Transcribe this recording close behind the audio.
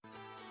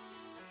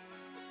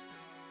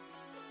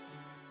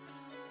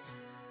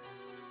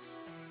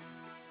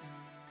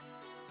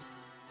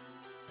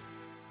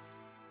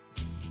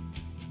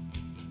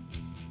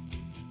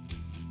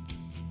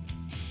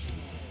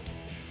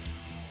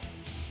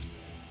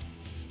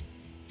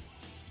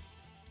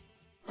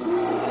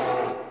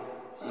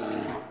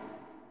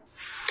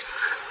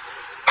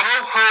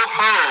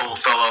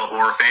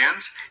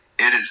fans,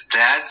 it is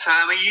that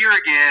time of year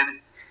again.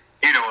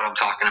 You know what I'm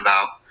talking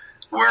about.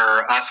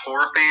 Where us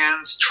horror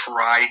fans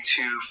try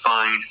to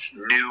find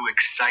new,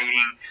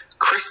 exciting,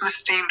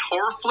 Christmas-themed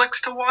horror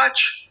flicks to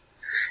watch.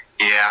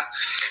 Yeah,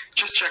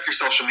 just check your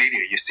social media.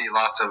 You see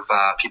lots of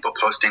people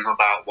posting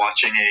about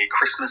watching a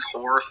Christmas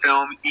horror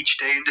film each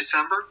day in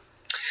December.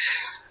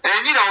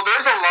 And, you know,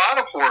 there's a lot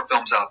of horror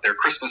films out there,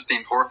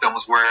 Christmas-themed horror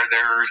films, where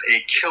there's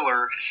a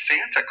killer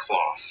Santa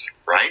Claus,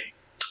 right?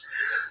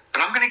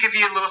 But I'm going to give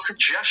you a little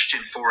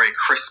suggestion for a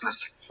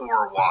Christmas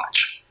horror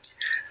watch.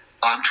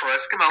 I'm Troy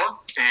Escamilla,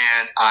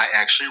 and I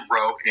actually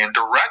wrote and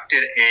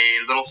directed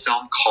a little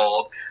film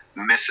called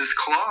Mrs.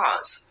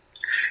 Claus.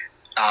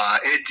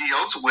 It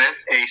deals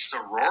with a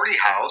sorority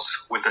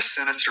house with a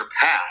sinister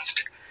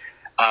past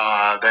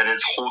that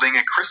is holding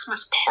a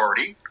Christmas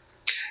party,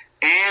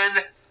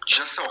 and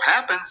just so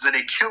happens that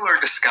a killer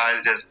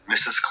disguised as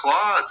Mrs.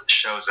 Claus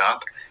shows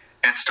up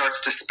and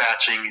starts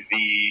dispatching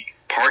the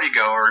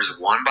partygoers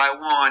one by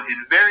one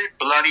in very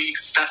bloody,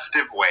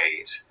 festive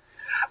ways.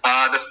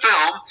 The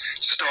film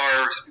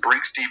stars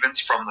Brinke Stevens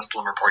from the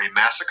Slumber Party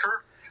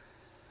Massacre,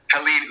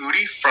 Helene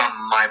Udy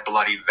from My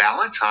Bloody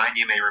Valentine.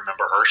 You may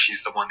remember her.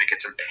 She's the one that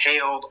gets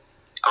impaled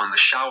on the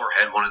shower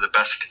head, one of the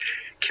best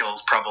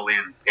kills probably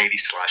in 80s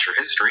slasher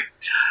history.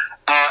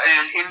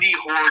 And indie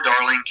horror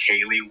darling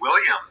Kaylee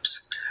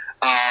Williams.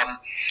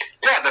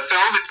 The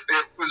film,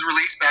 it was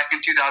released back in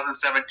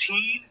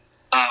 2017.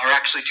 Or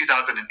actually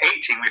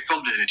 2018. We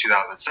filmed it in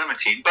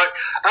 2017. But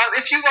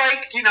if you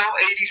like,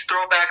 80s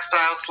throwback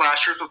style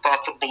slashers with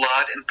lots of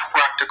blood and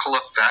practical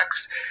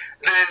effects,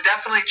 then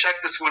definitely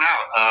check this one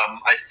out.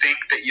 I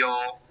think that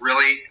you'll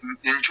really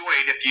enjoy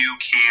it if you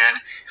can,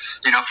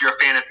 if you're a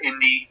fan of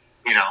indie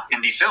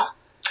film.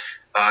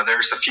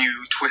 There's a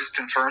few twists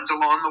and turns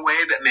along the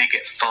way that make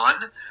it fun.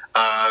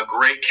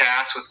 Great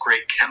cast with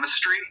great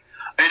chemistry.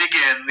 And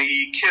again,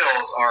 the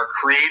kills are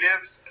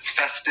creative,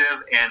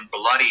 festive, and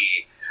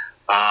bloody.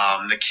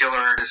 The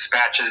killer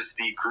dispatches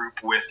the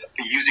group with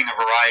using a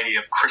variety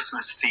of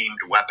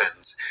Christmas-themed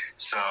weapons.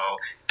 So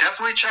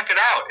definitely check it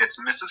out. It's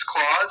Mrs.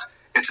 Claus.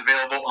 It's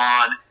available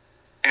on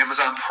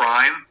Amazon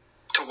Prime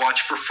to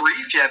watch for free.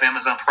 If you have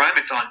Amazon Prime,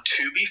 it's on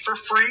Tubi for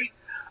free.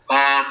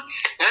 And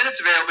it's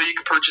available. You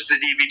can purchase the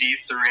DVD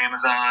through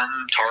Amazon,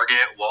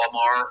 Target,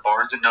 Walmart,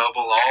 Barnes &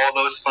 Noble, all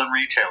those fun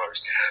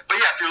retailers. But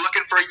yeah, if you're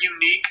looking for a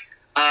unique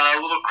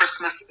little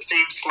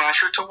Christmas-themed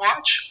slasher to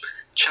watch,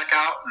 check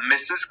out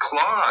Mrs.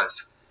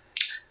 Claus.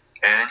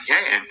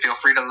 And feel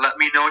free to let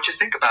me know what you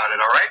think about it,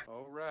 all right?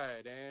 All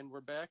right, and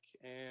we're back,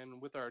 and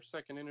with our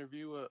second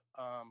interview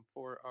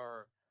for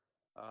our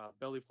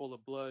Belly Full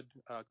of Blood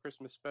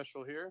Christmas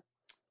special here,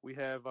 we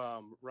have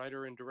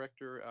writer and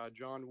director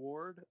John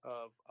Ward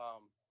of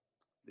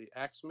the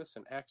Axmas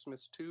and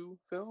Axmas 2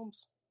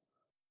 films.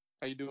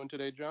 How you doing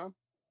today, John?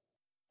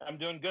 I'm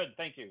doing good.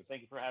 Thank you.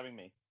 Thank you for having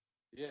me.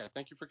 Yeah,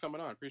 thank you for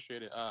coming on.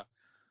 Appreciate it.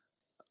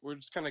 We're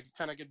just kind of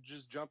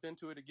just jump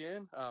into it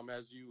again,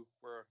 as you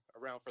were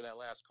around for that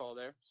last call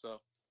there.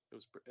 So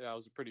that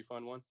was a pretty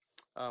fun one.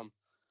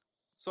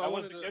 So that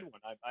was a good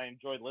one. I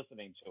enjoyed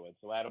listening to it.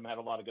 So Adam had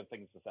a lot of good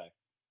things to say.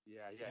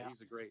 Yeah.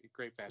 He's a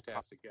great,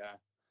 fantastic guy.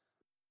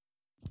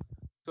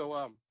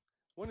 So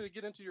wanted to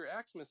get into your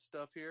Axmas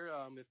stuff here.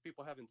 If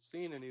people haven't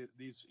seen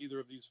either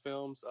of these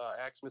films,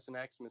 Axmas and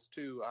Axmas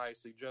 2, I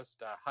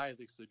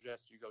highly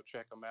suggest you go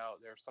check them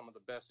out. They're some of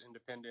the best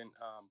independent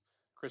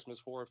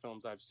Christmas horror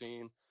films I've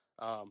seen.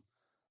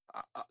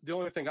 The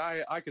only thing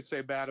I could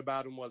say bad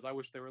about them was I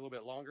wish they were a little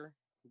bit longer,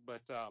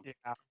 but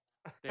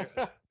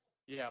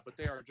but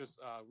they are just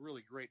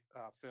really great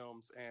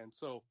films. And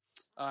so,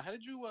 how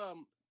did you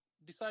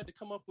decide to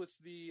come up with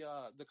the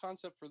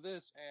concept for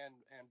this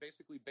and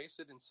basically base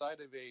it inside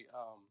of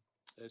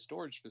a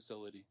storage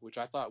facility, which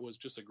I thought was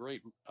just a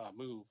great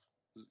move.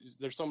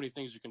 There's so many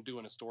things you can do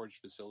in a storage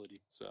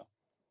facility. So.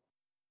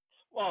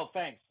 Well,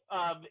 thanks.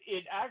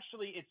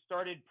 It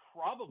started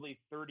probably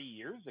 30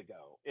 years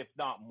ago, if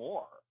not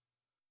more.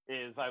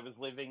 Is I was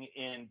living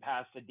in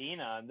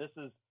Pasadena,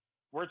 and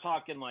we're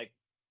talking like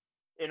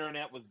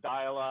internet was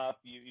dial up.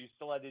 You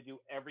still had to do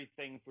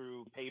everything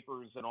through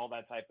papers and all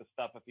that type of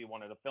stuff if you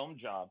wanted a film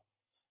job.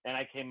 And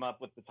I came up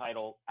with the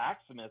title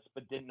Axmas,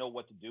 but didn't know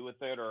what to do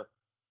with it or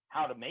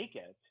how to make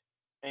it.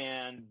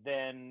 And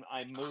then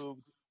I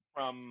moved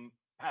from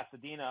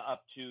Pasadena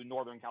up to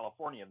Northern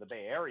California, the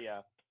Bay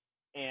Area,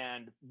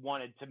 and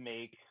wanted to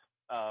make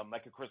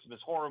like a Christmas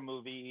horror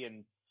movie,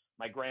 and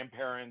my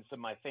grandparents and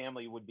my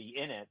family would be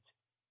in it.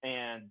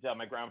 And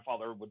my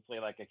grandfather would play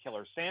like a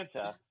killer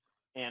Santa.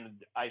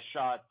 And I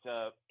shot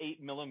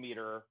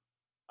 8mm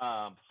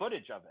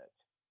footage of it,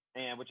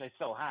 and which I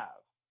still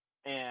have,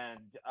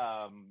 and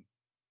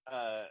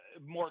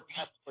more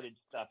test footage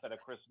stuff at a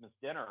Christmas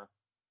dinner.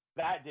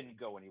 That didn't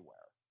go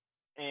anywhere,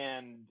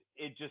 and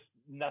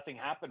nothing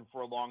happened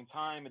for a long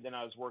time. And then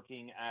I was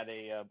working at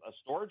a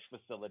storage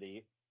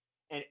facility,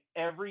 and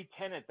every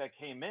tenant that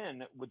came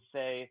in would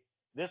say,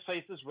 "This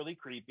place is really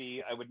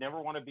creepy. I would never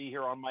want to be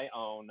here on my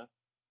own.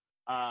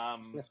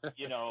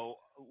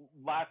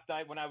 Last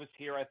night when I was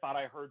here, I thought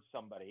I heard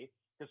somebody,"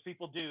 because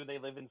people do. They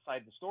live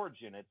inside the storage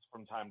units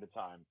from time to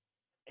time,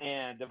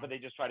 but they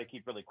just try to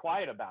keep really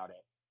quiet about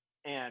it.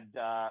 And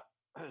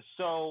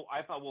so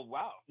I thought, well,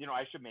 wow,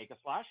 I should make a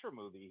slasher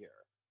movie here,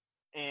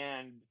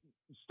 and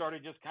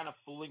started just kind of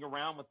fooling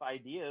around with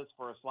ideas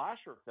for a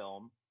slasher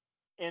film,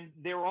 and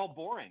they were all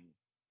boring.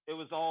 It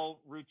was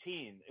all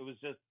routine. It was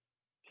just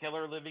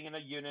killer living in a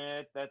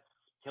unit that's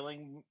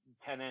killing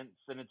tenants,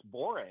 and it's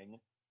boring.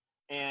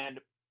 And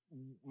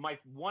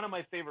one of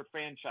my favorite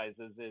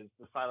franchises is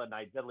the Silent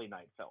Night, Deadly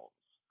Night films.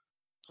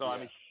 So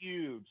I'm a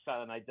huge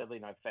Silent Night, Deadly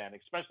Night fan,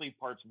 especially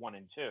parts 1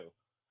 and 2.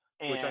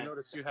 And, which I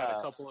noticed you had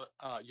a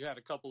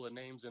couple of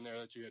names in there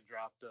that you had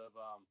dropped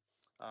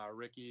of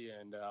Ricky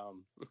and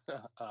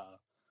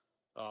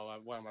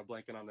why am I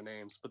blanking on the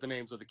names? But the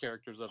names of the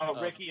characters of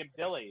Ricky and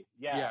Billy.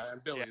 Yeah,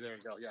 and Billy. Yeah. There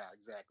you go. Yeah,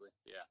 exactly.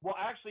 Yeah. Well,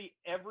 actually,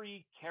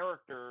 every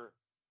character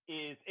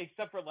is,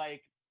 except for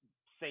like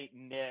Saint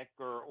Nick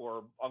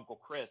or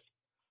Uncle Chris.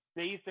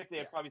 Basically,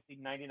 I've probably seen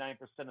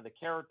 99% of the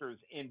characters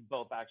in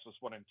both Axis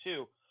 1 and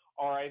 2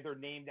 are either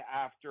named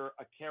after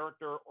a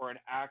character or an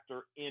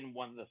actor in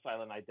one of the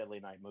Silent Night,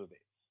 Deadly Night movies.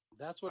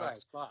 That's what I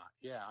thought.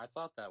 Yeah, I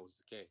thought that was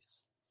the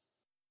case.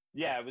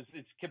 Yeah,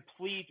 it's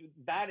complete.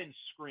 That and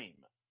Scream.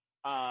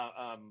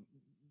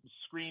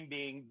 Scream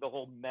being the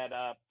whole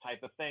meta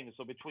type of thing.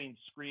 So between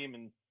Scream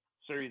and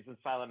series and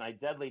Silent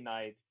Night, Deadly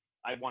Night,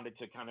 I wanted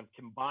to kind of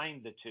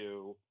combine the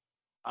two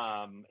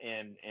and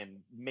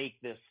make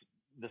this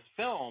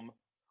film.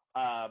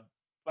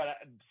 But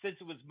since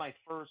it was my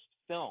first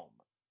film,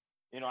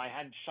 I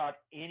hadn't shot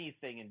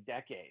anything in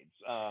decades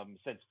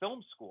since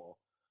film school.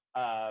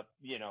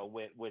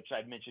 Which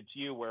I'd mentioned to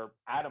you, where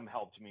Adam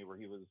helped me, where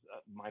he was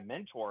my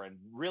mentor, and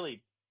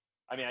really,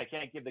 I mean, I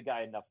can't give the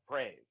guy enough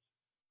praise.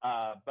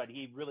 But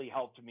he really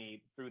helped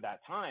me through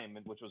that time,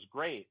 which was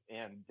great.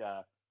 And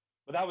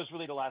but that was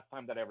really the last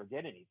time that I ever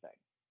did anything.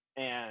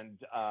 And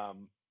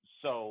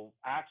so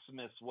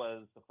Axmis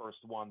was the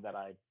first one that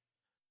I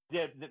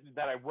did,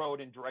 that I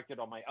wrote and directed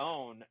on my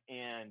own,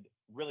 and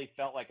really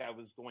felt like I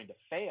was going to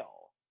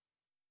fail.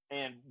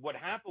 And what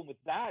happened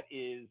with that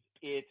is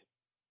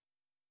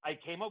I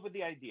came up with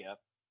the idea.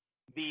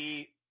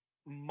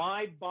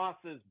 My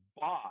boss's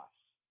boss,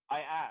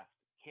 I asked,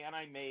 can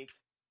I make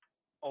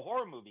a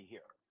horror movie here?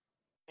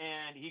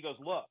 And he goes,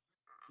 look,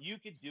 you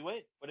could do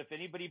it, but if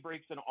anybody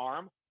breaks an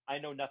arm, I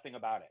know nothing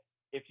about it.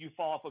 If you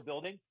fall off a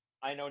building,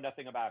 I know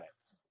nothing about it.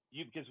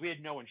 Because we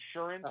had no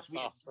insurance, we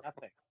had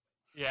nothing.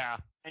 Yeah.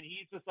 And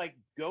he's just like,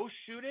 go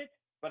shoot it,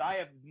 but I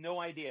have no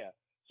idea.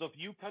 So if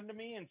you come to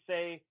me and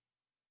say,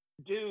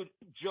 dude,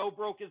 Joe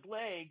broke his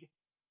leg,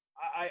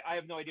 I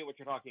have no idea what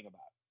you're talking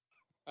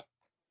about.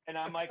 And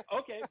I'm like,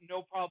 okay,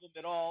 no problem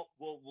at all.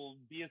 We'll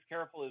be as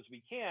careful as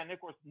we can. And of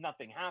course,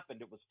 nothing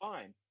happened. It was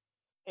fine.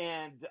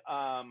 And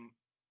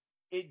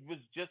it was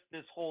just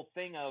this whole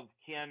thing of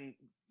can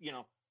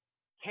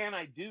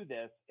I do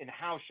this, and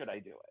how should I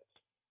do it?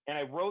 And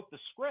I wrote the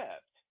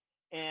script,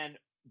 and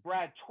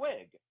Brad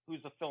Twigg,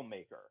 who's a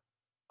filmmaker,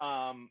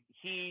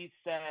 he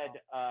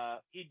said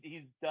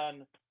he's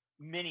done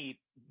many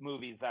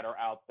movies that are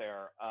out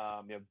there.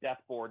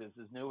 Death Board is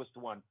his newest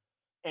one,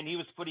 and he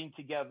was putting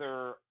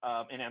together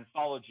an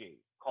anthology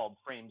called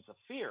Frames of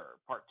Fear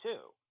Part 2.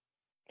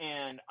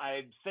 And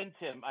I sent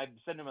him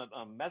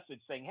a message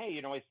saying,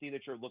 hey, I see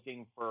that you're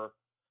looking for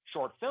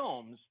short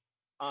films.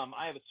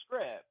 I have a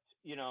script.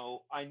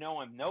 I know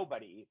I'm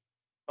nobody,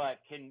 but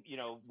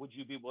would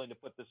you be willing to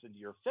put this into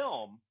your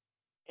film?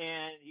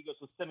 And he goes,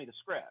 well, send me the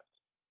script.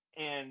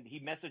 And he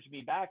messaged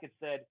me back and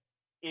said,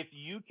 if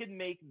you can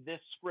make this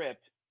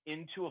script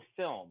into a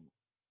film,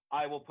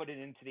 I will put it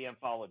into the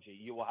anthology.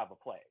 You will have a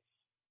place.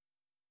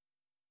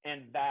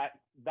 And that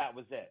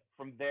was it.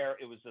 From there,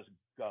 it was just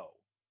go.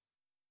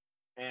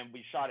 And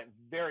we shot it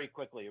very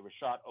quickly. It was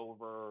shot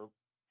over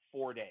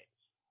 4 days.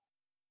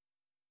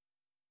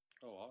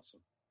 Oh,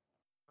 awesome.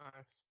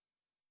 Nice.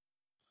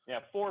 Yeah,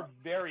 4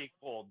 very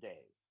cold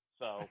days.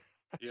 So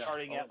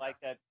starting at like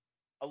at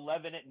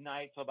 11 at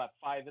night till about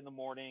 5 in the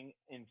morning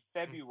in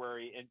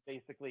February, and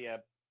basically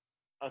a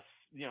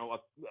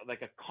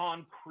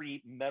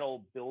concrete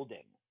metal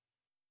building,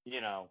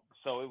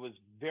 so it was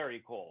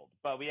very cold,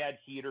 but we had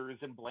heaters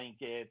and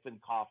blankets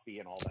and coffee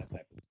and all that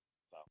type of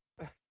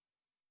stuff.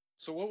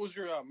 So what was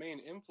your main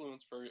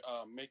influence for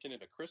making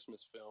it a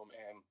Christmas film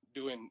and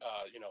doing,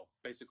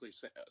 basically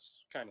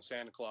kind of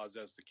Santa Claus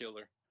as the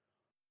killer?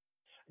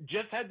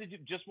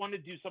 Just wanted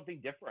to do something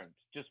different.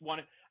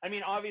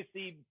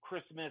 Obviously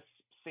Christmas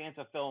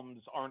Santa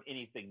films aren't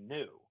anything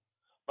new,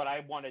 but I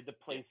wanted to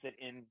place it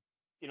in,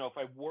 if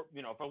I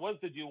was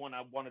to do one,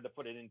 I wanted to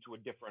put it into a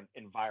different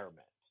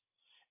environment.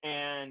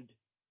 And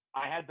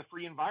I had the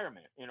free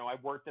environment. I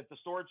worked at the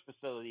storage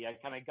facility. I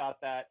kind of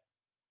got that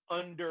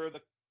under the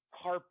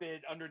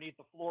carpet, underneath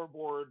the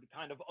floorboard,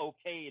 kind of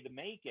okay to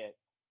make it.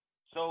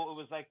 So it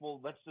was like, well,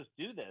 let's just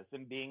do this.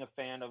 And being a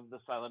fan of the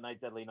Silent Night,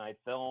 Deadly Night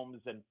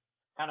films, and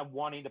kind of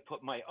wanting to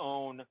put my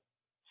own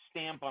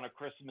stamp on a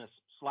Christmas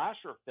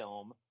slasher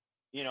film,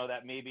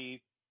 that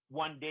maybe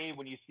one day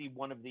when you see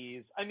one of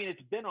these,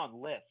 it's been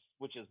on lists,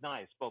 which is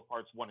nice, both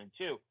parts 1 and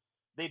 2,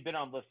 they've been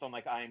on lists on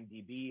like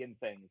IMDb and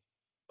things,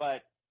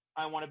 but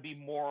I want to be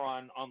more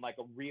on like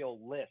a real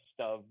list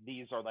of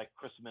these are like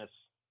Christmas,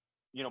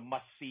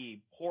 must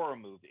see horror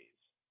movies.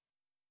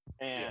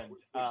 And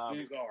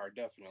these are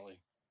definitely.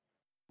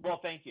 Well,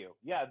 thank you.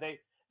 Yeah,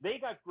 they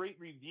got great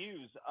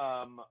reviews.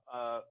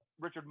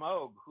 Richard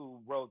Moog, who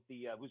wrote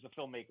who's a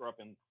filmmaker up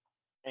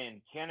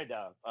in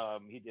Canada,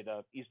 he did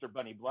a Easter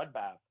Bunny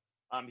Bloodbath.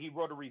 He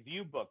wrote a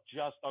review book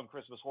just on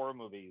Christmas horror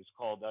movies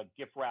called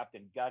Gift Wrapped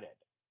and Gutted.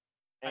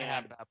 And I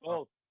have that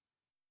book.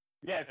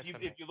 Yeah,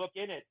 if you look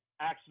in it,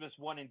 Xmas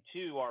 1 and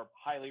 2 are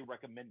highly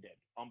recommended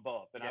on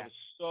both. And I was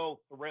so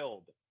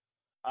thrilled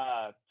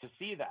to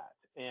see that.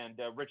 And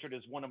Richard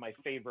is one of my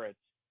favorite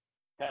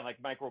kind of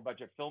like micro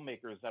budget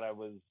filmmakers that I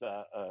was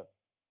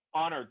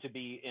honored to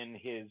be in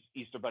his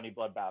Easter Bunny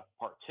Bloodbath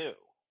Part 2.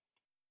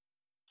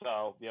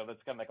 So,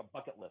 that's kind of like a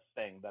bucket list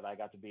thing that I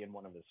got to be in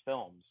one of his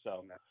films.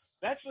 So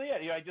that's really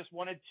it. I just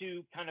wanted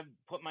to kind of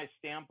put my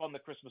stamp on the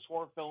Christmas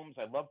horror films.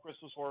 I love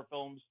Christmas horror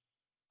films.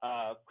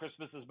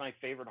 Christmas is my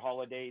favorite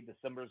holiday.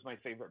 December is my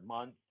favorite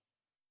month.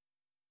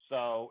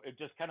 So it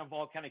just kind of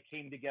all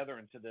came together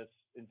into this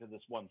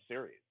one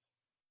series.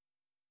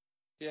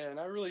 Yeah, and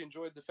I really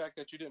enjoyed the fact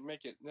that you didn't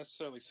make it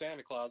necessarily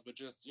Santa Claus, but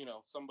just,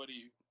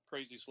 somebody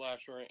crazy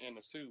slasher in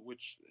a suit,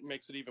 which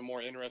makes it even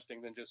more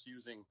interesting than just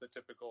using the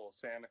typical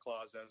Santa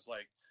Claus as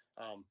like,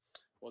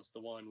 what's the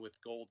one with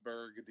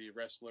Goldberg, the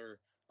wrestler?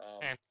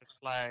 And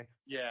Slay.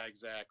 Yeah,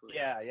 exactly.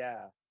 Yeah.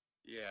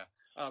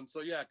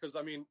 So yeah, because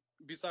I mean,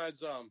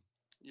 besides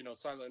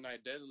Silent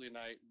Night, Deadly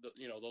Night,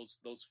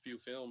 those few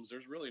films,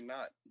 there's really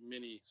not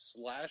many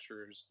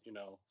slashers,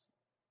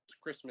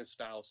 Christmas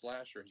style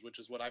slashers, which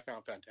is what I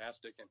found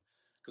fantastic. And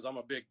because I'm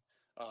a big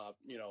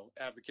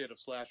advocate of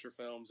slasher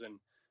films and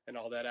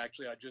all that.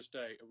 Actually, I just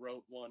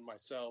wrote one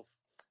myself.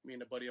 Me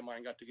and a buddy of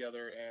mine got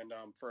together and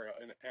for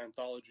an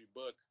anthology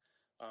book,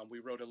 we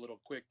wrote a little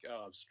quick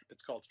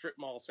it's called Strip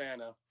Mall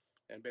Santa,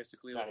 and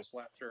basically a little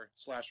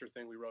slasher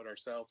thing we wrote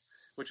ourselves,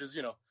 which is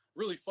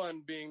really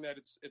fun, being that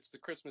it's the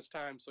Christmas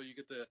time, so you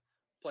get to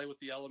play with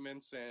the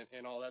elements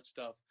and all that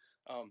stuff,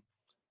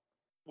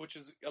 which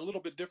is a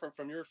little bit different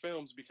from your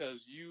films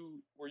because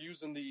you were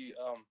using the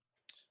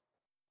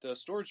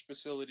storage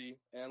facility,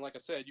 and like I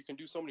said, you can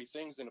do so many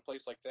things in a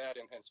place like that,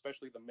 and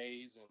especially the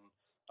maze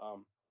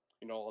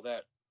and all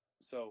that.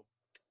 So,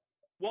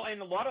 well,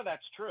 and a lot of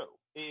that's true.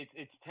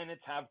 Its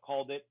tenants have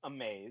called it a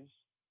maze.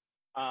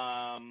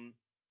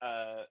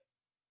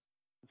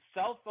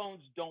 Cell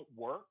phones don't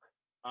work.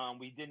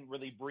 We didn't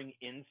really bring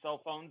in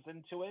cell phones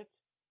into it,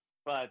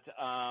 but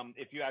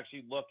if you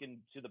actually look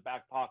into the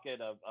back pocket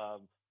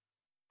of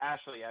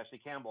Ashley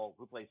Campbell,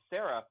 who plays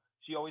Sarah,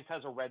 she always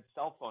has a red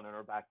cell phone in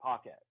her back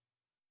pocket,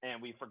 and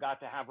we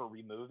forgot to have her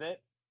remove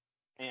it,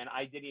 and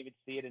I didn't even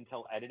see it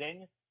until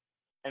editing,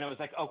 and I was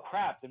like, oh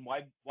crap! Then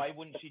why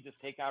wouldn't she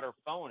just take out her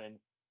phone and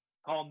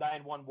call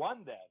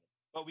 911 then?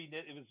 But we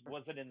did.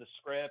 Wasn't in the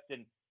script,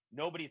 and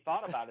nobody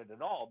thought about it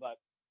at all. But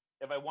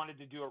if I wanted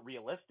to do it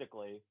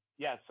realistically,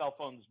 cell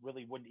phones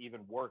really wouldn't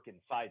even work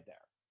inside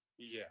there.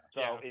 Yeah.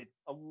 So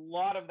a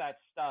lot of that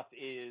stuff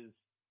is,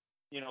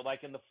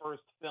 like in the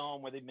first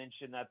film where they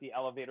mentioned that the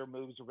elevator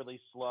moves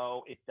really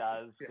slow. It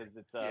does, because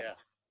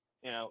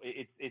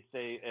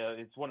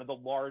it's one of the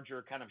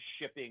larger kind of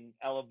shipping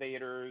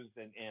elevators,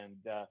 and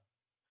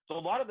so a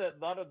lot of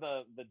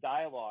the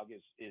dialogue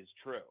is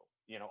true.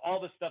 All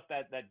the stuff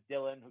that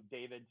Dylan, who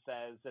David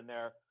says in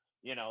there,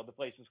 the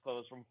place is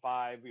closed from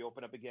 5, we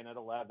open up again at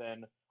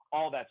 11.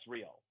 All that's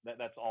real.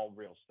 That's all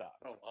real stuff.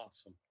 Oh,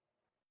 awesome.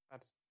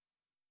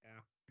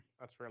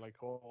 That's really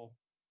cool.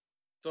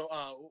 So,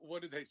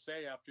 what did they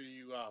say after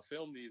you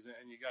filmed these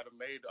and you got them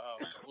made?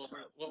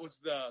 What was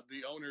the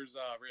owner's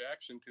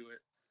reaction to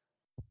it?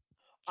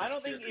 I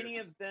don't think any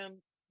of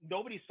them.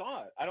 Nobody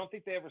saw it. I don't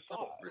think they ever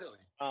saw it. Really?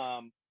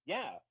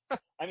 Yeah.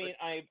 I mean,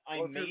 I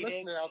well, if made you're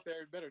listening out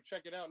there, you better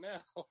check it out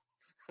now.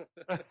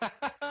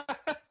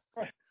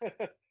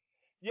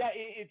 Yeah,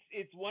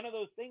 it's one of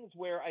those things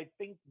where I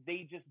think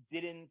they just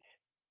didn't.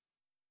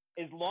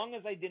 As long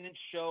as I didn't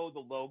show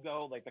the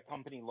logo, like the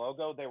company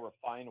logo, they were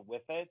fine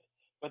with it.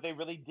 But they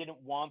really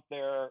didn't want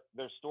their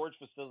storage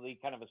facility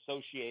kind of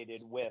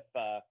associated with,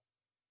 with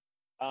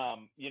a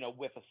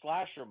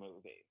slasher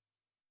movie.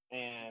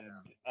 And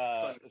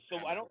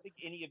so I don't think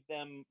any of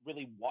them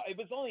really. It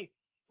was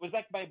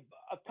like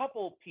a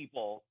couple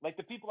people, like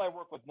the people I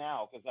work with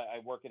now, because I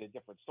work at a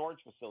different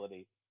storage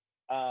facility.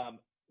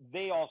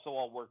 They also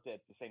all worked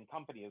at the same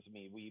company as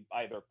me. We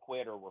either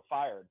quit or were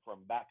fired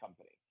from that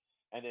company.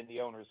 And then the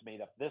owners made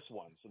up this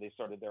one. So they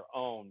started their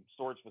own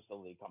storage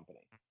facility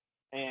company.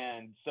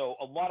 And so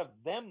a lot of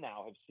them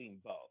now have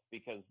seen both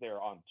because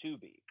they're on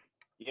Tubi,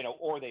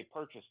 or they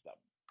purchased them.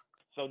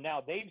 So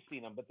now they've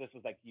seen them, but this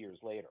is like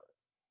years later.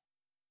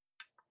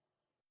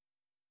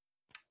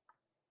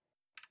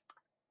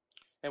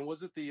 And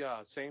was it the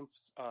same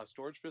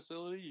storage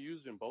facility you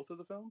used in both of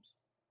the films?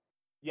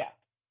 Yeah.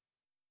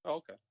 Oh,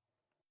 okay.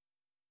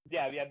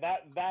 Yeah.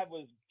 That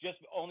was just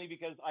only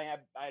because I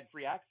had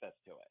free access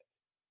to it.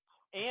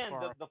 And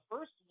the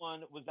first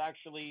one was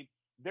actually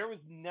there was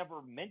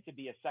never meant to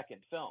be a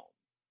second film.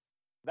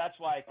 That's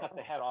why I cut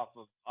the head off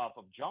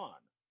of John,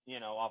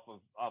 off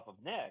of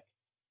Nick.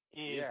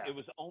 It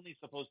was only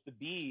supposed to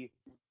be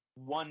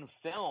one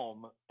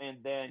film, and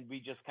then we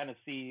just kind of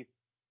see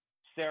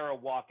Sarah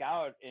walk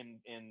out and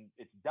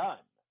it's done.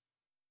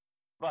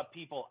 But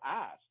people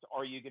asked,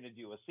 "Are you going to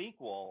do a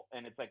sequel?"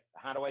 And it's like,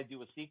 how do I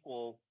do a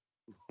sequel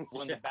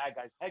when the bad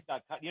guy's head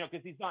got cut?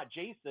 Because he's not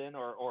Jason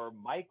or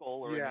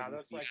Michael or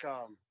that's like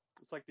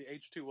it's like the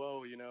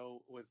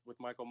H2O, with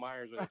Michael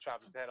Myers where they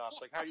chop his head off.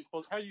 It's like how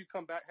do you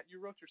come back? You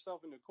wrote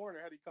yourself in the corner.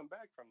 How do you come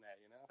back from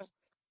that?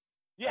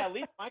 Yeah, at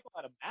least Michael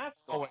had a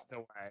mask on.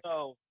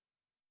 So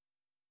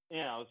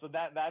so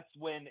that's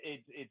when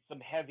it's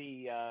some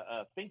heavy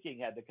thinking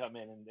had to come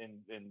in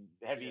and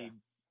heavy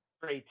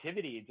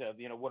creativity to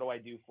what do I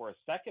do for a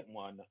second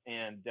one.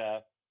 And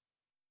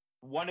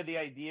one of the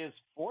ideas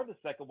for the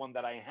second one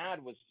that I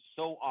had was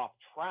so off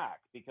track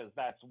because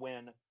that's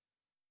when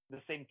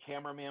the same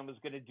cameraman was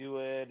going to do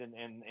it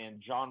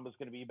and John was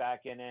going to be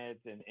back in it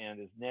and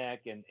as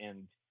Nick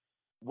and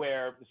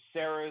where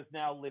Sarah is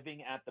now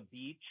living at the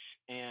beach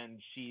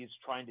and she's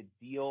trying to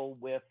deal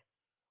with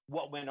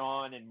what went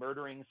on and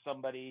murdering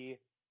somebody,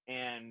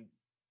 and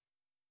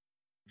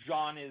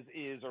John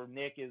or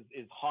Nick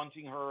is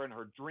haunting her in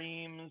her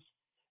dreams,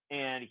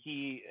 and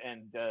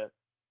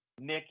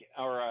Nick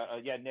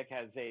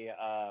has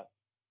a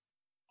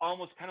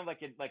almost kind of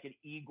like an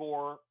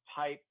Igor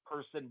type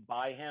person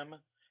by him,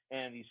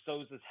 and he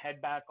sews his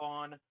head back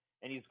on,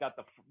 and he's got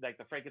the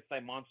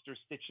Frankenstein monster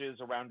stitches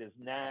around his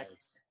neck,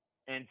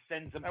 and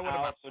sends him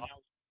out. So now,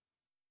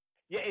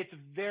 it's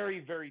very,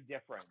 very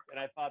different, and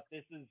I thought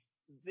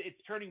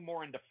it's turning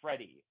more into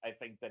Freddy, I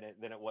think, than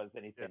it was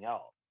anything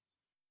else.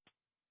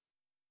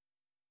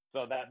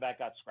 So that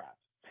got scrapped.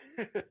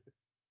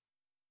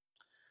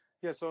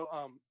 Yeah. So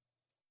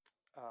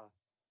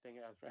dang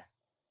it, I was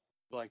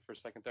blank for a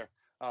second there.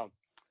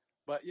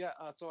 But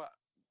yeah. So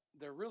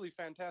they're really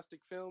fantastic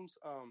films.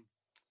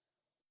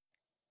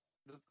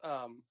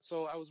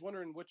 So I was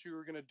wondering what you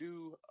were gonna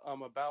do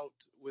about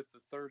with the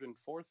third and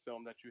fourth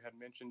film that you had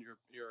mentioned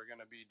you're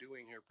gonna be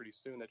doing here pretty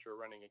soon that you're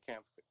running a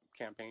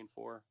campaign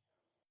for.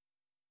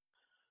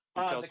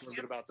 Can you tell us a little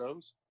bit about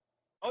those?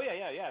 Oh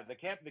yeah.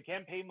 The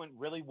campaign went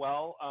really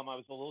well. I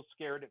was a little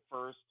scared at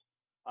first,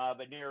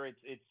 but near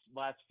its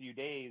last few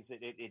days,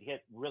 it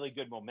hit really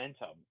good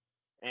momentum,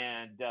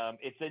 and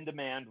it's in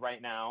demand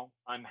right now.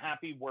 I'm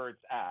happy where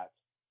it's at,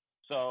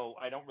 so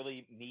I don't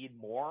really need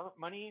more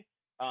money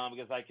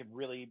because I can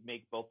really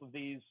make both of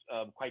these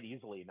quite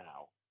easily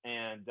now,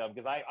 and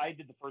because I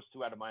did the first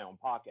two out of my own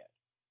pocket,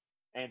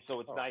 and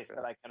so it's nice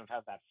that I kind of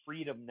have that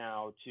freedom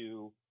now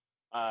to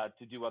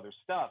do other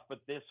stuff. But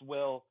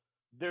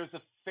there's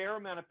a fair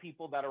amount of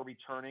people that are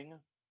returning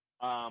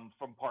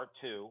from part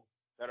 2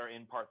 that are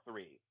in part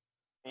 3.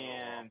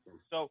 And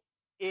so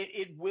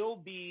it will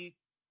be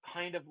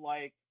kind of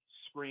like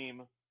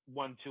Scream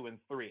 1, 2, and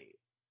 3,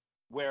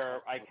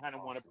 where I kind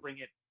of want to bring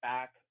it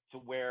back to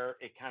where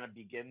it kind of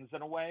begins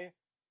in a way.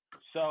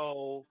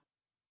 So,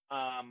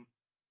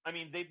 I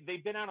mean,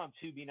 they've been out on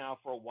Tubi now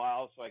for a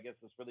while, so I guess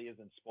this really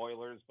isn't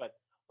spoilers, but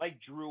like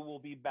Drew will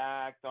be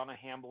back, Donna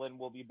Hamlin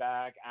will be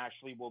back,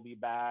 Ashley will be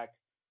back,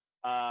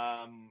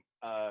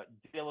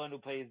 Dylan, who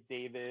plays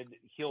David,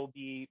 he'll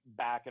be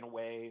back in a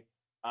way.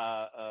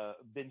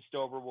 Vince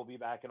Stover will be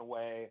back in a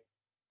way.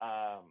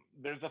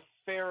 There's a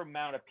fair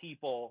amount of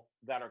people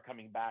that are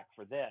coming back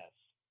for this.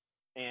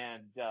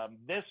 And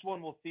this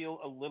one will feel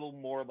a little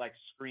more like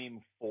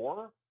Scream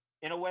 4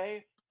 in a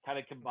way, kind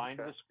of combined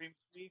with Scream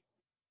 3.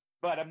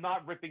 But I'm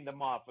not ripping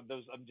them off.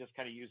 Those I'm just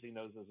kind of using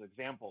those as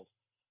examples.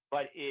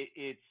 But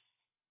it's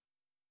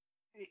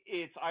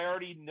I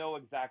already know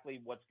exactly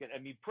what's good. I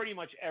mean, pretty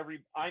much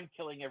I'm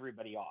killing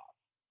everybody off,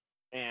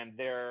 and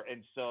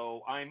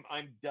so I'm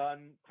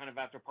done kind of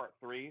after part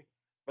 3.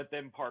 But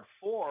then part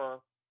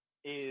 4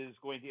 is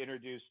going to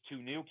introduce 2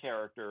 new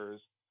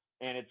characters,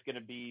 and it's going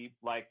to be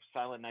like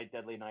Silent Night,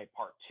 Deadly Night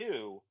Part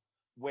 2,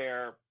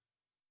 where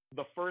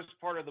the first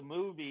part of the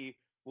movie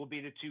will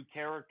be the 2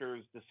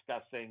 characters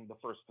discussing the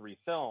first 3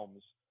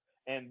 films,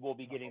 and we'll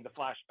be getting the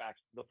flashbacks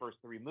to the first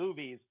 3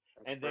 movies,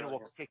 and then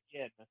we'll kick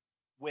in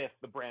with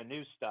the brand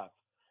new stuff.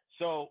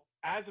 So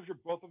as of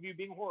both of you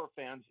being horror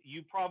fans,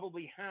 you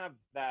probably have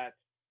that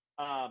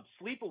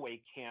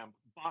Sleepaway Camp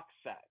box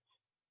set.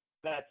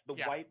 That's the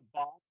white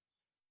box,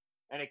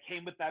 and it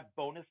came with that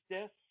bonus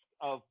disc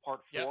of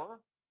part 4.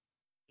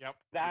 Yep.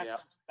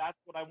 That's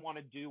what I want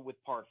to do with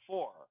part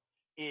 4.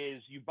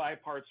 Is you buy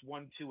parts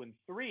 1, 2, and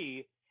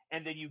 3,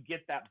 and then you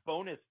get that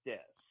bonus disc,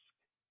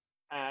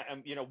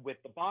 with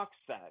the box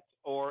set,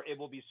 or it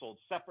will be sold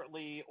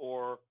separately,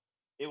 or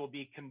it will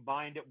be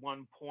combined at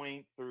one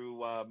point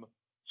through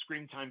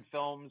Screamtime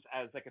Films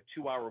as like a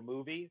 2-hour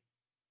movie.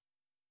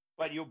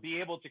 But you'll be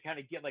able to kind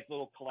of get like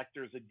little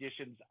collector's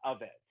editions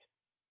of it.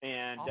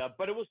 And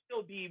but it will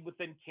still be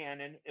within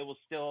canon. It will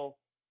still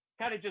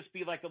kind of just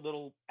be like a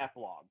little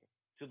epilogue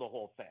to the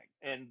whole thing.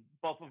 And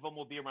both of them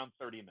will be around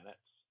 30 minutes.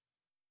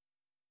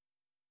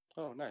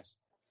 Oh, nice.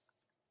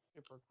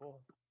 Super cool.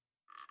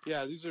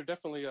 Yeah, these are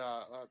definitely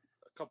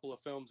couple of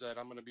films that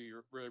I'm going to be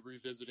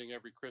revisiting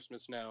every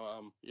Christmas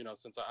now.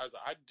 Since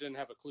I didn't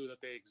have a clue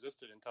that they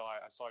existed until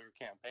I saw your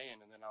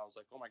campaign, and then I was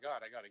like, oh my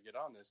God, I got to get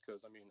on this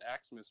because I mean,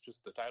 Xmas,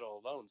 just the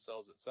title alone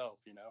sells itself,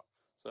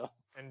 So.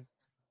 And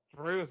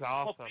Drew's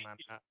awesome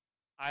in it.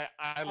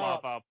 I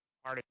love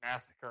Party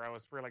Massacre. It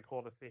was really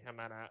cool to see him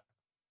in it.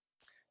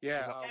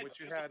 Yeah, which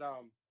you had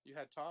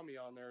Tommy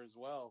on there as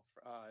well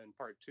in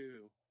part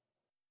 2.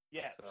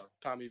 Yes. So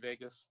Tommy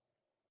Vegas.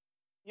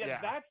 Yeah,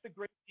 that's the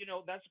great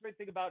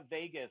thing about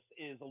Vegas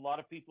is a lot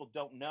of people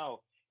don't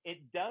know.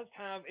 It's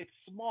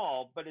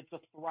small, but it's a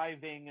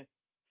thriving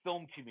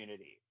film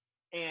community.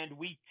 And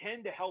we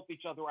tend to help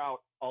each other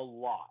out a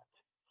lot.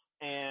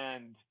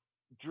 And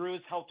Drew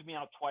has helped me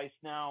out twice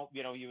now.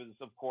 He was,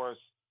 of course,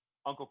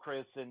 Uncle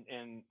Chris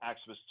in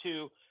Xmas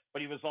 2,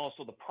 but he was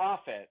also the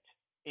Prophet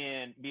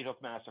in Meat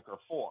Hook Massacre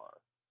 4.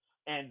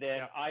 And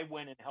then I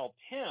went and helped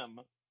him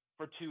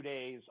for 2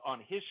 days on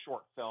his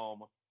short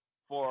film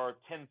for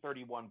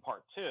 1031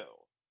 Part 2.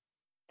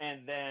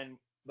 And then,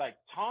 like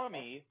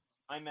Tommy,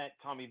 I met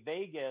Tommy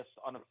Vegas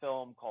on a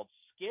film called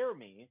Scare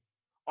Me.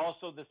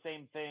 Also the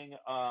same thing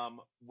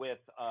with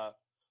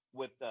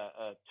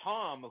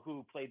Tom,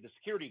 who played the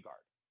security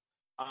guard.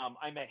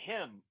 I met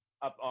him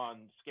up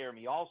on Scare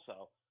Me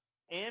also.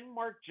 And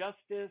Mark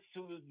Justice,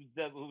 who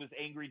was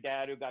Angry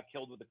Dad who got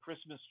killed with a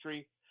Christmas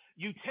tree.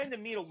 You tend to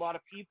meet a lot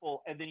of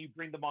people, and then you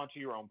bring them onto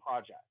your own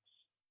projects.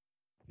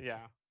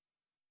 Yeah.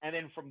 And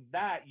then from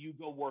that, you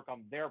go work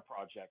on their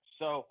projects.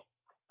 So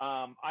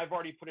I've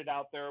already put it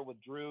out there with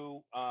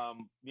Drew,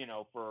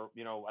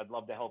 I'd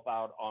love to help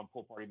out on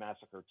Pool Party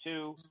Massacre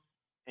 2,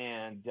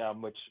 and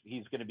which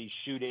he's going to be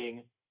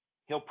shooting.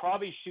 He'll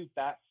probably shoot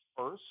that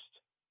first,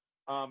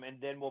 and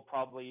then we'll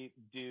probably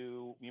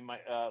do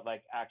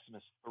like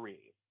Xmas 3,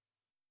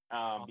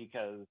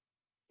 because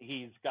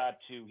he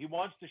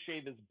wants to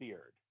shave his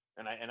beard,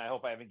 and I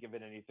hope I haven't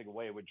given anything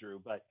away with Drew,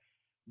 but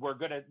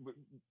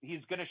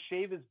he's gonna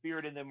shave his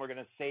beard, and then we're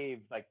gonna save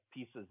like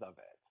pieces of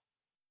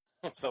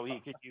it, so he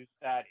could use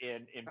that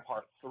in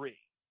part 3.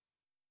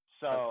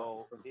 So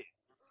awesome.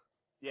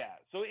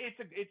 So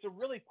it's a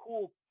really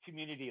cool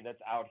community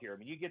that's out here. I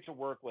mean, you get to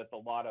work with a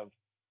lot of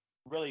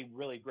really,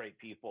 really great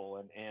people,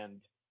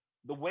 and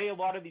the way a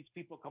lot of these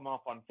people come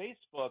off on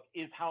Facebook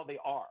is how they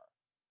are.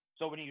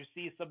 So when you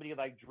see somebody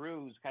like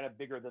Drew who's kind of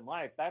bigger than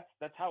life,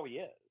 that's how he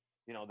is.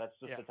 That's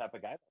just the type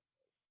of guy.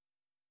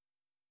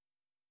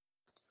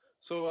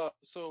 So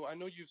I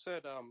know you've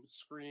said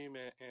Scream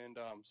and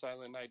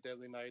Silent Night,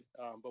 Deadly Night,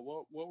 but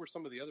what were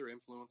some of the other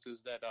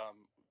influences that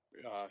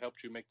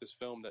helped you make this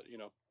film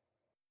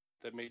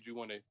that made you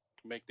want to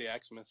make the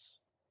Xmas?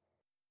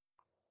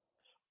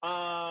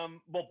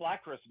 Well,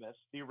 Black Christmas,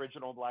 the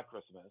original Black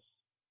Christmas,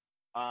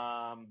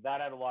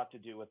 that had a lot to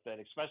do with it,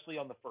 especially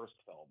on the first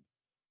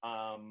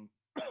film.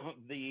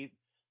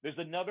 There's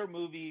another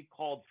movie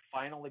called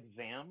Final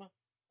Exam.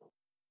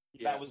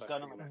 That was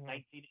done in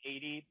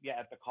 1980,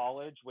 at the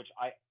college, which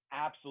I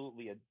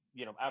absolutely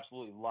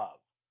love.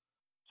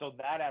 So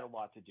that had a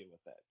lot to do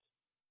with it.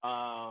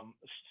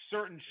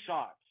 Certain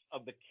shots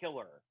of the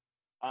killer,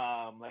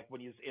 like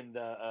when he's in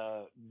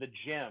the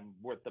gym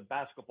with the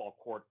basketball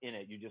court in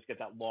it, you just get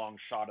that long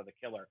shot of the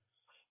killer.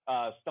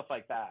 Stuff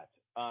like that.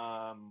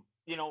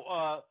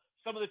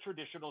 Some of the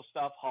traditional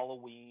stuff,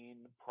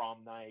 Halloween,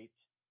 Prom Night.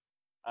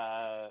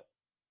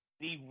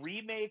 The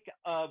remake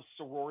of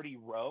Sorority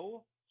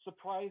Row,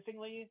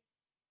 surprisingly,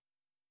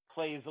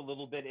 plays a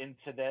little bit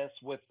into this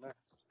with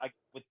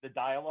the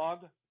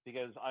dialogue,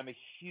 because I'm a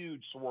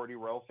huge Sorority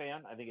Row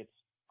fan. I think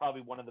it's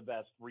probably one of the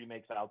best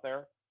remakes out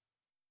there.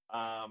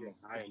 I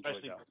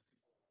enjoyed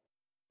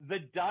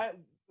that.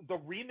 The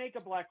remake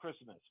of Black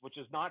Christmas, which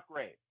is not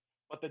great,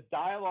 but the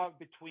dialogue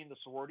between the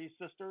sorority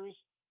sisters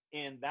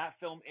in that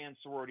film and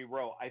Sorority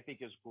Row, I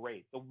think, is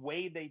great. The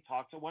way they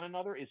talk to one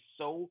another is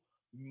so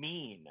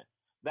mean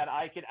that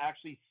I could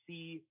actually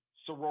see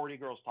sorority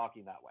girls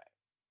talking that way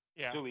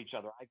to each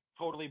other. I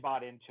totally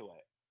bought into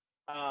it.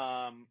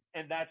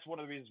 And that's one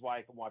of the reasons why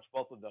I can watch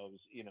both of those,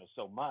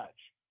 so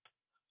much.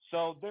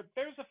 So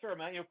there's a fair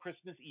amount.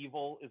 Christmas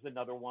Evil is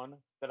another one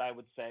that I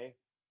would say.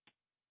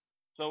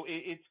 So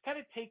it's kind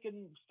of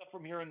taken stuff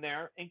from here and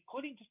there,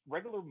 including just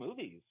regular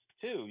movies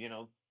too.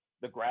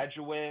 The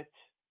Graduate,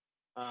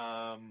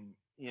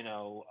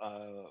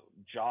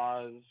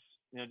 Jaws,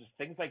 just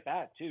things like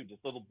that too.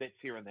 Just little bits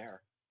here and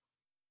there.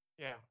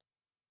 Yeah.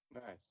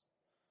 Nice.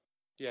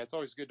 Yeah, it's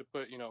always good to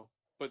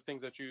put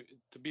things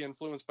to be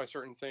influenced by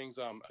certain things.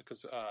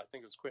 Because I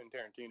think it was Quentin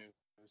Tarantino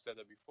who said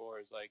that before.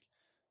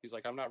 He's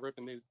like, I'm not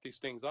ripping these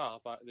things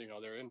off.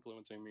 They're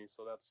influencing me.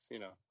 So that's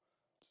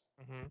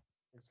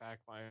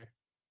Exactly.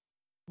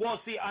 Well,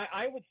 see,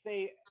 I would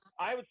say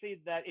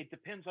that it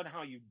depends on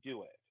how you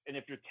do it, and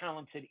if you're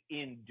talented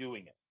in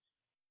doing it.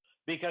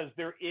 Because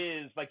there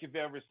is, like, if you've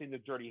ever seen the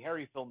Dirty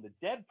Harry film, The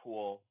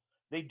Deadpool,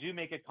 they do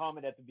make a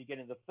comment at the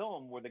beginning of the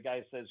film where the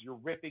guy says, you're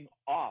ripping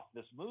off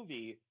this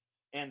movie,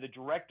 and the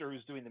director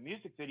who's doing the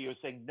music video is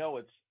saying, no,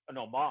 it's an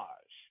homage.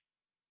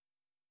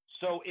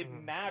 So it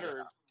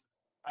matters,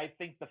 I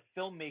think, the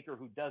filmmaker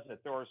who does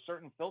it. There are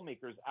certain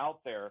filmmakers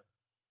out there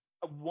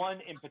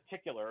one in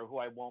particular who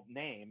I won't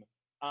name,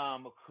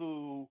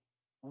 who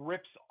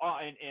rips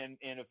on, and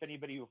if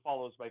anybody who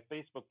follows my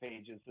Facebook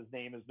pages, his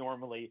name is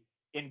normally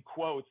in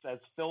quotes as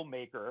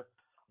filmmaker,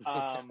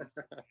 and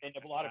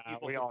a lot of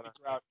people we can all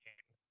figure out.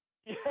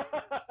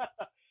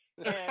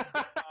 And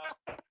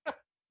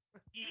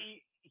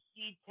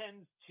he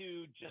tends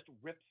to just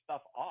rip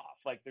stuff off.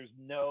 Like there's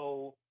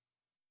no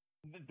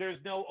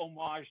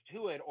homage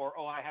to it, or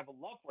I have a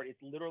love for it.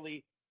 It's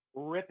literally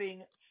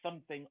ripping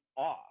something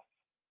off.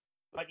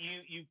 But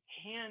you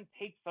can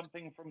take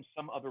something from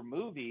some other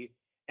movie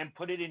and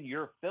put it in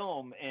your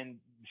film and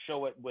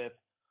show it with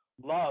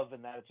love,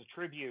 and that it's a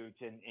tribute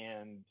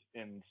and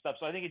stuff.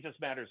 So I think it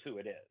just matters who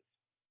it is.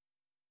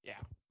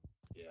 Yeah.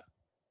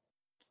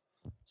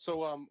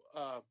 So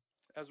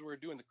as we're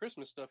doing the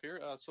Christmas stuff here,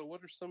 so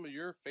what are some of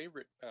your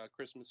favorite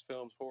Christmas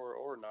films, horror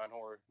or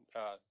non-horror?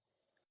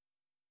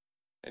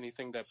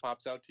 Anything that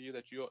pops out to you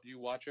that you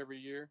watch every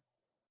year?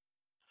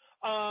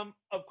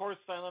 Of course,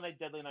 Silent Night,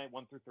 Deadly Night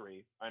 1 through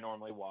 3, I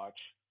normally watch.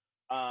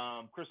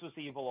 Christmas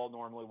Evil, I'll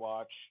normally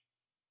watch.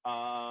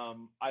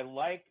 I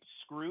like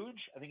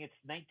Scrooge. I think it's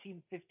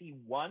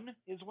 1951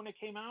 is when it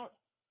came out.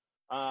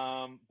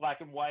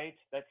 Black and white.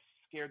 That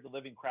scared the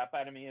living crap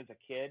out of me as a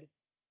kid.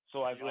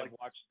 So I've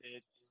watched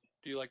it.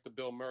 Do you like the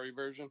Bill Murray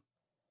version?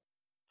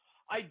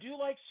 I do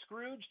like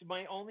Scrooge.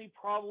 My only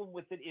problem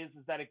with it is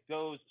that it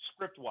goes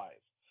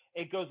script-wise.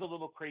 It goes a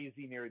little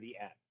crazy near the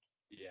end.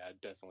 Yeah,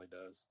 it definitely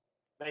does.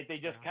 They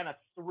just kind of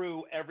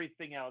threw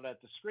everything out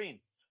at the screen.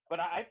 But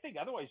I think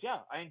otherwise, yeah,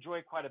 I enjoy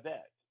it quite a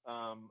bit.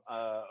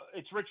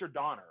 It's Richard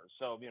Donner,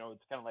 so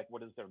it's kind of like,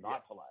 what is there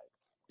not to like?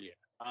 Yeah.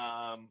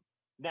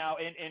 Now,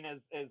 and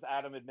as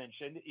Adam had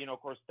mentioned, of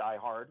course, Die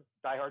Hard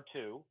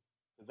 2,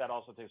 because that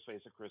also takes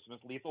place at Christmas.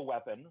 Lethal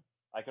Weapon,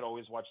 I could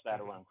always watch that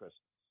around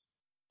Christmas.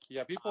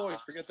 Yeah, people always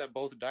forget that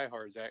both Die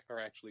Hards are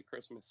actually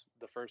Christmas,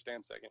 the first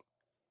and second.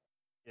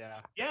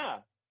 Yeah. Yeah.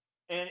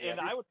 And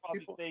I would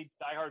probably say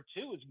Die Hard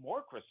 2 is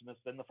more Christmas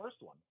than the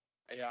first one.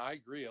 Yeah, I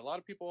agree. A lot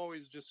of people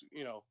always just,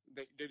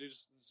 they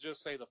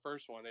just say the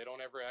first one. They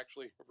don't ever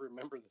actually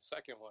remember the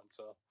second one.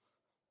 So.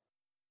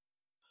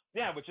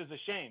 Yeah, which is a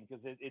shame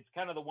because it's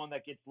kind of the one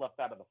that gets left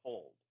out of the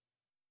fold.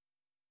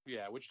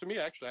 Yeah, which to me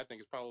actually I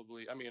think is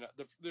probably. I mean,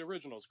 the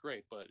original is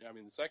great, but I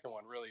mean the second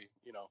one really,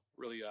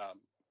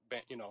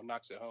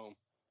 knocks it home.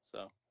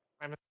 So.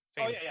 I'm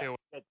saying two.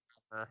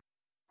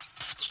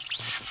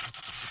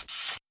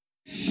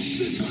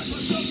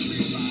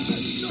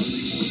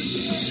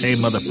 Hey,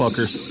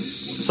 motherfuckers.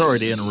 Sorry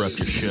to interrupt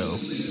your show.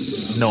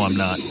 No, I'm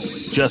not.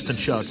 Justin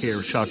Shock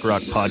here, Shock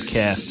Rock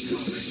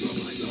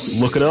Podcast.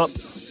 Look it up.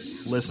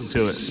 Listen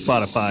to it.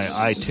 Spotify,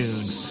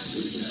 iTunes,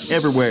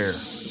 everywhere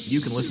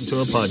you can listen to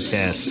a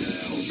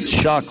podcast.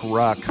 Shock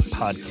Rock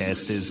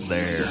Podcast is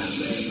there.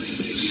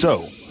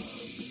 So,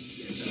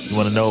 you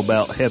want to know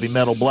about heavy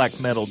metal, black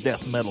metal,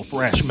 death metal,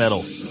 thrash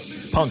metal,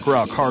 punk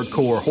rock,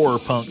 hardcore, horror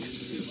punk,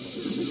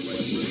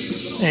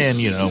 and,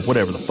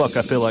 whatever the fuck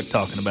I feel like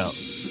talking about.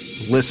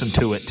 Listen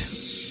to it.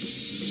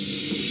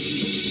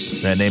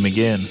 That name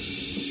again,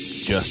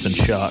 Justin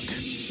Shock,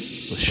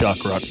 with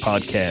Shock Rock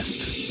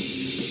Podcast.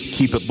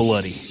 Keep it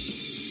bloody.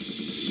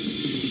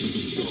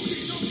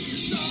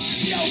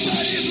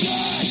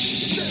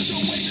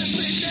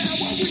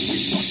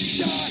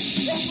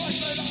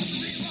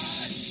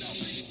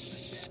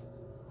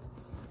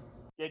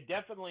 Yeah,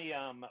 definitely.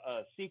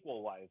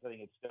 Sequel-wise, I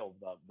think it's still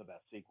the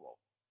best sequel.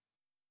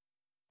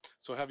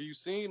 So, have you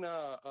seen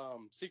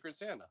Secret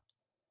Santa?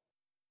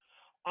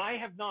 I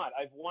have not.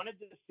 I've wanted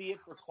to see it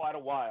for quite a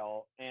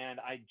while, and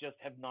I just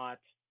have not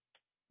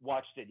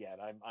watched it yet.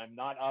 I'm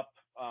not up.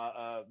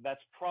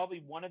 That's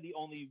probably one of the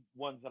only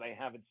ones that I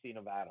haven't seen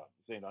of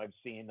Adam's. I've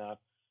seen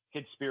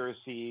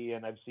Conspiracy,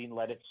 and I've seen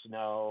Let It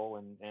Snow,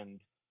 and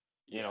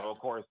of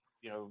course,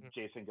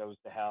 Jason Goes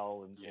to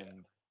Hell,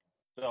 and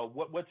so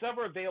what's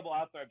ever available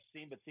out there I've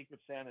seen, but Secret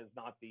Santa is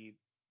not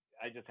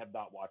I just have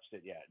not watched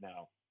it yet.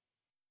 No.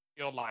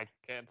 You'll like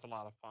it. It's a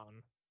lot of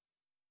fun.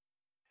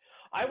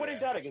 I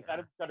wouldn't doubt it because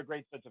Adam's got a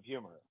great sense of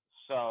humor.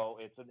 So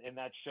and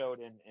that showed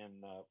in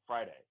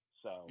Friday.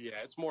 So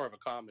yeah, it's more of a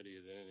comedy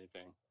than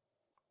anything.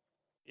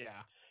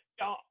 Yeah,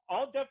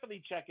 I'll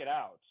definitely check it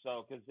out.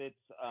 So because it's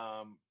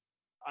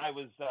I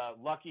was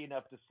lucky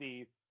enough to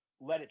see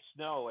Let It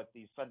Snow at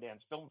the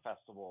Sundance Film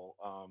Festival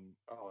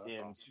in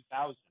awesome.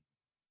 2000.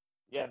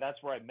 Yeah,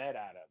 that's where I met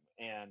Adam,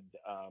 and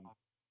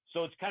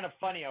so it's kind of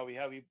funny how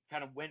we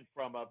kind of went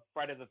from a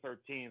Friday the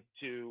 13th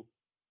to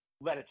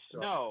Let It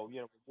Snow,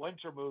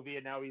 winter movie,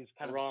 and now he's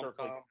kind of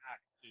circling back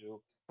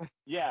to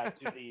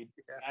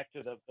back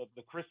to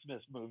the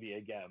Christmas movie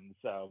again.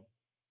 So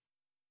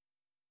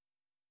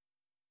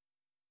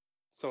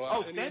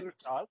Santa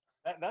Jaws.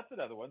 That's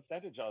another one.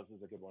 Santa Jaws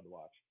is a good one to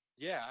watch.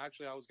 Yeah,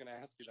 actually, I was going to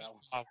ask you that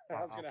one.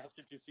 I was going to ask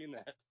if you've seen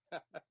that.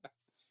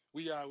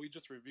 We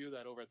just reviewed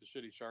that over at the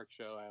Shitty Shark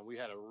Show, and we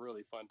had a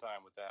really fun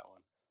time with that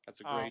one. That's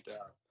a great,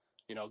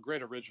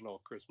 great original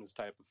Christmas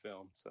type of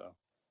film. So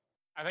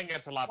I think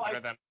it's a lot better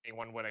than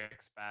anyone would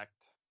expect.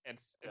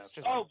 It's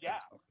just. Oh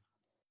yeah.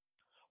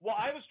 Well,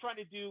 I was trying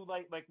to do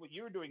like what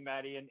you were doing,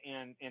 Maddie, and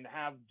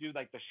do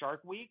like the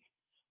Shark Week,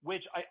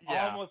 which I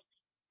almost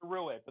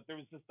threw it, but there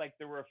was just like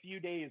there were a few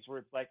days where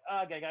it's like,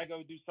 I gotta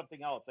go do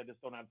something else. I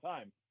just don't have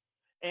time,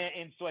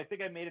 and so I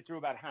think I made it through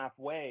about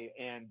halfway,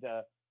 and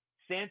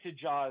Santa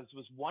Jaws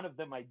was one of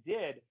them I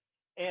did,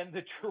 and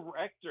the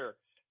director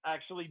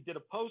actually did a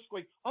post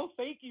going, "Oh,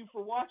 thank you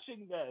for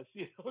watching this.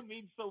 You know, it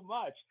means so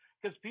much,"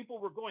 because people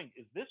were going,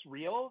 "Is this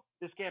real?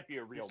 This can't be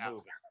a real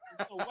movie.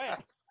 There's no way."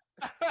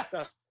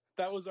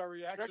 That was our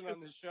reaction on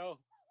the show.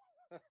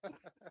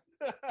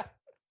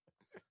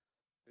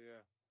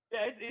 Yeah.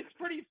 Yeah, it's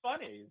pretty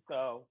funny.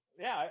 So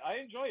yeah, I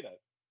enjoyed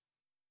it.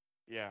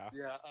 Yeah,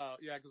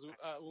 because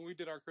when we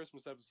did our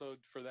Christmas episode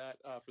for that,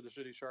 for the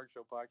Shitty Shark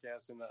Show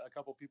podcast, and a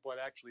couple people had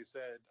actually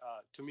said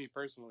to me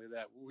personally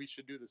that we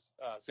should do this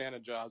Santa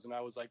Jaws, and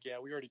I was like, yeah,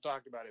 we already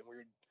talked about it. We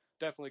were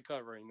definitely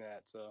covering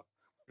that. So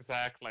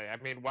exactly. I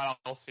mean, what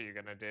else are you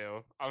gonna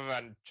do other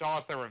than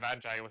Jaws: The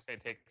Revenge? I would say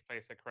take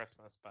place at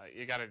Christmas, but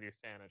you got to do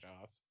Santa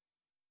Jaws.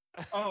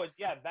 Oh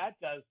yeah, that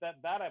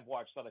I've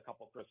watched on a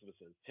couple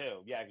Christmases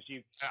too. Yeah, because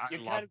you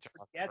kind of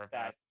forget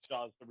that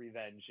Jaws: The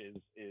Revenge is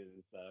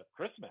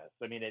Christmas.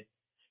 I mean, it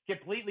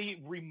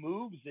completely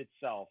removes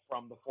itself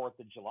from the 4th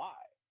of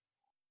July,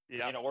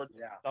 or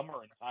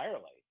summer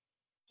entirely.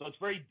 So it's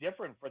very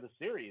different for the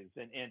series.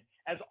 And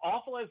as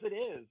awful as it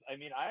is, I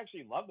mean, I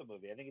actually love the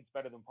movie. I think it's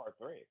better than Part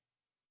 3.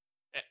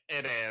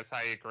 It is.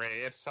 I agree.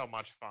 It's so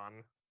much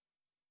fun.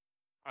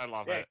 I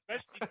love it.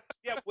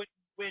 Especially,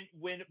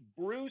 when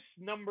Bruce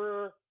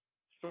number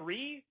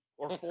 3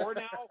 or 4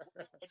 now,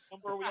 what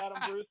number are we at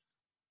on Bruce?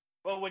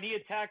 Well, when he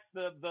attacks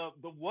the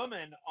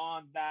woman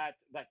on that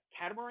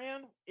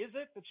catamaran, is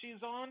it that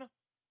she's on,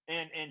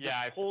 and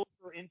just pulls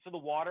her into the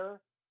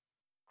water?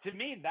 To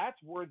me,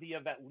 that's worthy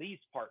of at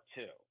least Part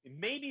 2,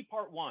 maybe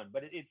Part 1,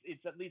 but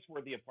it's at least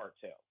worthy of Part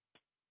 2.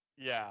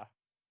 Yeah.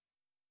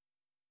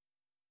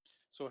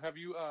 So have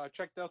you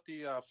checked out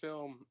the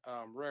film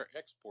Rare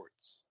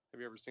Exports?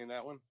 Have you ever seen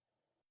that one?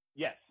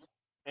 Yes,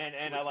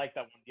 and I like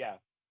that one. Yeah.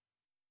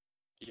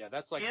 Yeah,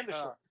 that's like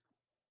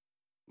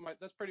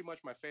that's pretty much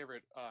my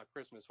favorite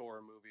Christmas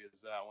horror movie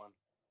is that one.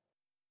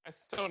 I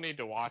still need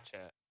to watch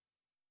it.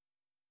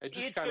 It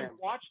just kind of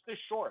watch the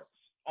shorts.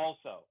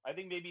 Also, I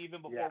think maybe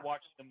even before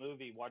watching the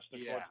movie, watch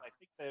the shorts. I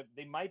think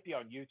they might be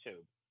on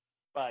YouTube,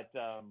 but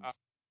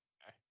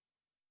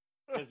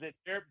because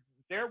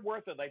they're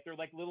worth it. Like they're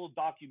like little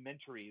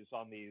documentaries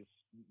on these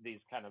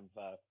kind of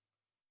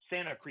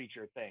Santa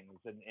creature things,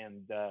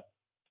 and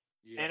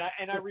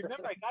I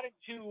remember I got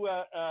into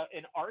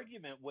an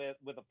argument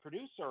with a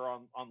producer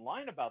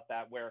online about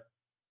that, where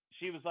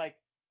she was like,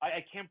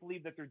 I can't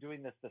believe that they're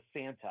doing this to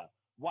Santa.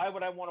 Why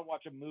would I want to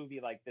watch a movie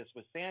like this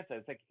with Santa?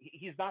 It's like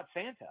he's not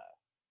Santa.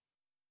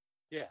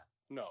 Yeah,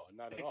 no,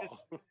 not at all.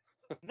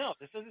 No,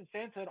 this isn't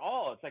Santa at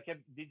all. It's like,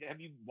 have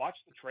you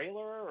watched the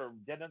trailer or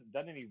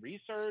done any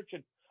research?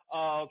 And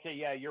okay,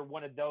 yeah, you're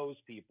one of those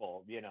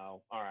people,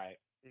 All right,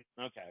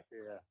 okay,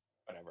 yeah,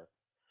 whatever.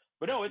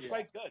 But no, it's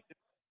quite good.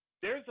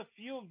 There's a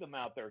few of them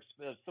out there.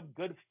 Some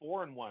good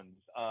foreign ones.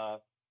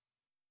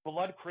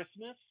 Blood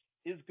Christmas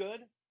is good.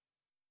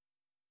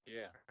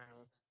 Yeah.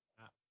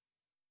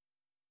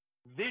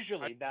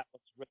 Visually, that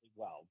looks really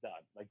well done.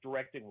 Like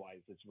directing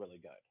wise, it's really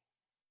good.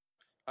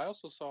 I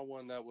also saw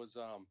one that was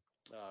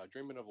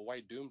Dreaming of a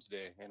White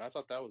Doomsday, and I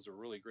thought that was a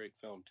really great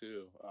film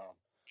too.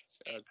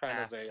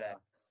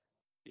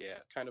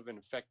 Kind of an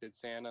infected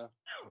Santa,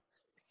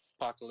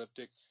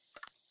 apocalyptic.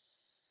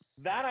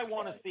 That I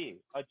want to see.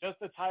 Just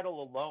the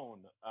title alone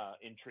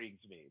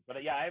intrigues me.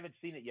 But yeah, I haven't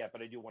seen it yet,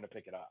 but I do want to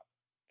pick it up.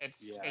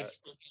 It's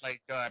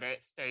like good.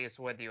 It stays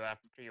with you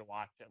after you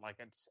watch it. Like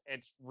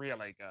it's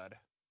really good.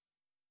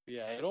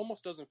 Yeah, it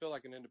almost doesn't feel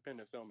like an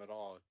independent film at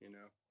all,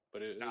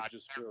 But it's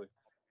just really,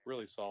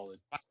 really solid.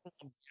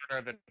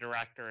 The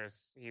director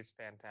he's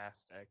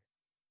fantastic.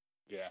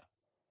 Yeah.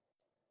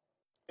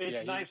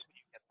 It's nice when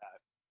you get that.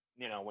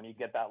 When you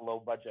get that low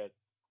budget,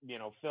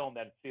 film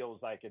that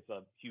feels like it's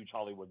a huge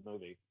Hollywood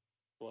movie.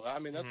 Well, I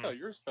mean, that's how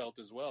yours felt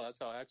as well. That's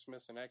how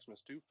Xmas and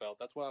Xmas 2 felt.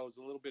 That's why I was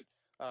a little bit,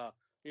 a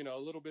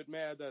little bit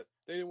mad that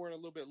they weren't a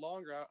little bit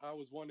longer. I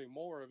was wanting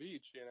more of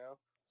each,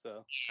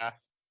 So. Yeah.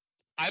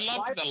 I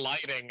loved the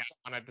lighting,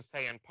 I wanted to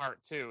say, in Part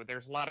 2.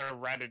 There's a lot of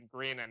red and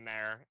green in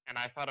there, and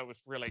I thought it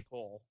was really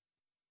cool.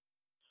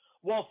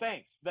 Well,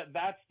 thanks.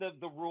 That's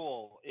the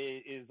rule,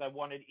 is I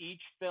wanted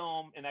each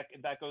film, and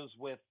that goes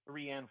with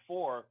 3 and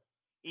 4,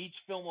 each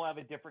film will have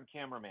a different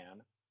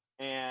cameraman.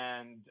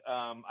 And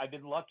I've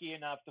been lucky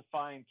enough to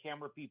find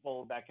camera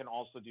people that can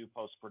also do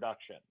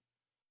post-production.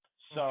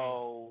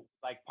 So,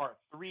 like, Part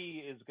 3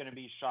 is going to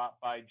be shot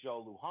by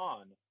Joe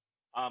Lujan,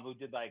 who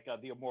did, like,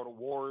 the Immortal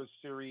Wars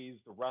series,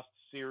 the Rust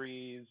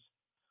series.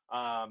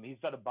 He's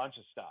done a bunch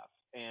of stuff.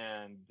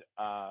 And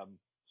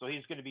so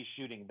he's going to be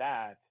shooting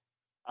that.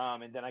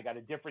 And then I got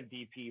a different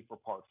DP for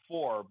Part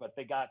 4. But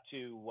they got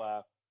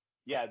to,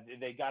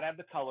 they got to have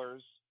the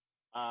colors.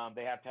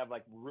 They have to have,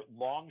 like,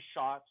 long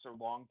shots or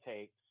long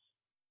takes.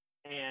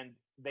 And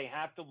they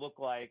have to look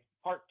like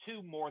Part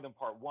 2 more than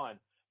Part 1,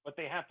 but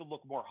they have to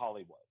look more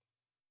Hollywood.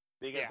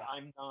 because Yeah.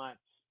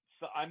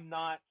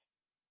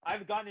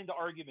 I've gotten into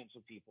arguments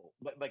with people,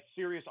 like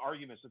serious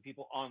arguments with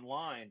people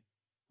online,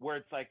 where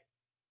it's like,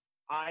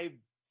 I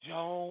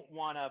don't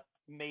want to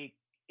make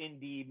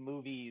indie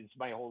movies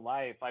my whole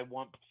life. I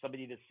want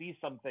somebody to see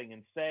something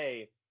and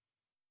say,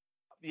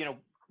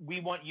 we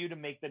want you to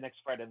make the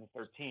next Friday the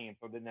 13th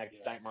or the next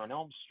Yes. Nightmare on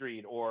Elm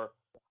Street, or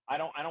I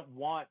don't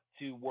want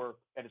to work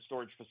at a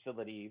storage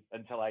facility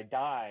until I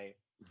die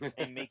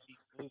and make these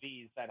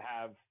movies that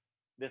have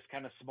this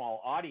kind of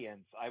small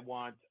audience. I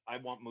want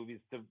movies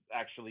to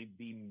actually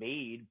be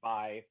made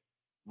by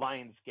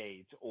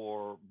Lionsgate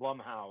or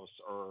Blumhouse,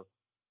 or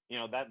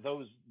that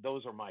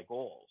those are my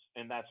goals,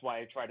 and that's why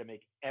I try to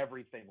make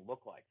everything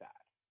look like that.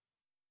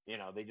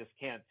 They just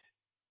can't.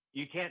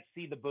 You can't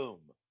see the boom.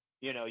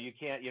 You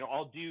can't.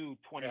 I'll do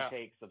 20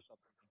 takes of something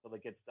until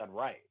it gets done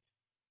right.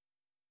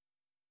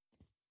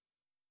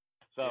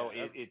 So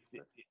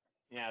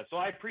so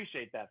I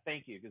appreciate that.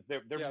 Thank you, because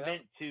they're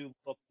meant to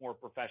look more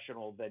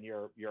professional than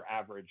your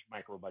average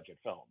micro budget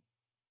film.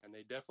 And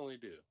they definitely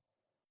do.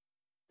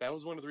 That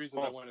was one of the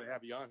reasons I wanted to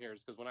have you on here,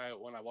 is because when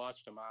I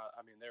watched them,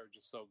 I mean, they were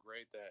just so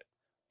great that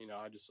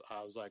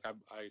I was like,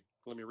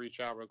 let me reach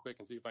out real quick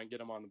and see if I can get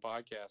them on the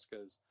podcast,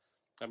 because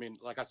I mean,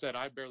 like I said,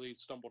 I barely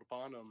stumbled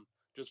upon them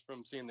just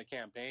from seeing the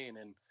campaign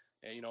and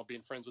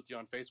being friends with you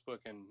on Facebook,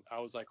 and I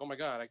was like, oh my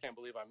God, I can't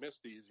believe I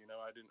missed these.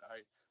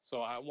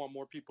 So I want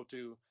more people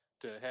to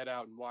head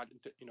out and watch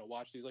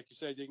these. Like you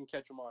said, you can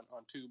catch them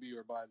on Tubi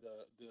or buy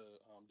the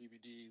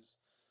DVDs.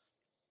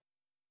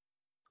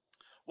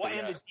 Well,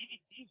 and the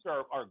DVDs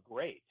are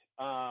great.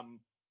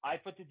 I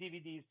put the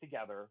DVDs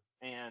together,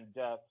 and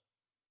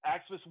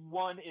Axmas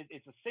 1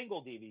 it's a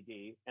single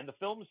DVD, and the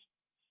film's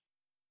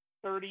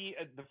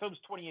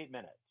 28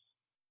 minutes,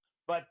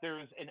 but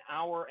there's an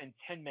hour and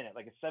 10 minute,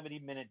 like a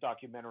 70-minute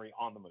documentary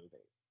on the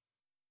movie.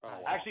 Oh,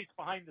 wow. Actually, it's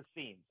behind the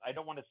scenes. I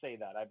don't want to say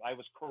that. I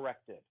was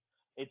corrected.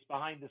 It's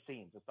behind the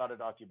scenes. It's not a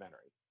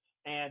documentary.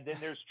 And then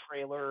there's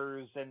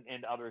trailers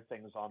and other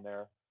things on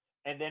there.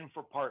 And then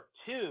for part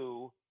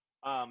 2,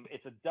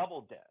 it's a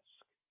double disc,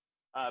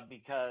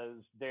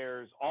 because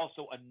there's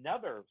also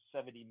another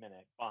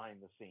 70-minute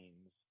behind the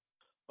scenes,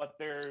 but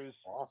there's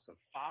awesome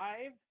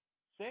 5,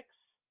 6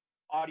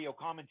 audio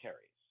commentaries.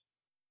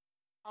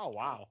 Oh,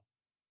 wow.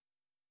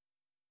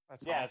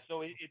 That's awesome.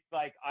 So it's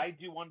like I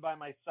do one by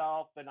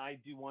myself, then I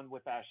do one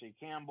with Ashley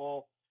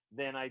Campbell,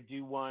 then I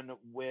do one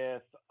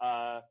with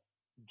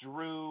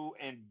Drew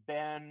and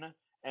Ben,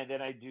 and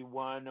then I do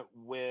one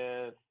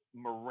with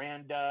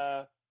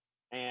Miranda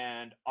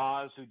and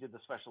Oz, who did the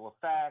special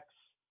effects,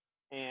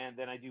 and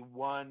then I do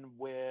one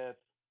with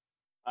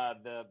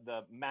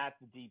the Matt,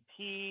 the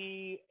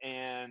DP,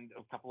 and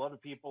a couple other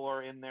people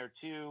are in there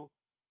too.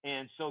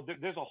 And so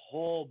there's a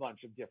whole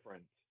bunch of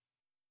different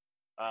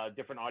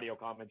audio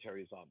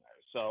commentaries on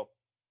there. So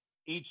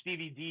each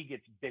DVD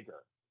gets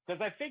bigger, because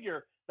I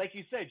figure, like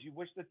you said, you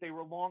wish that they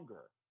were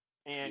longer.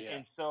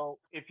 And so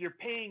if you're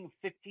paying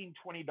 $15,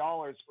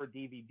 $20 for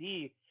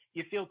DVD,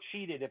 you feel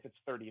cheated if it's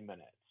 30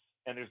 minutes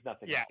and there's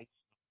nothing else.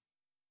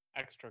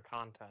 Extra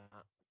content,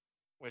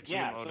 which you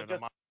loaded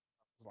them up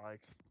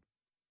like.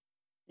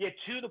 Yeah,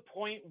 to the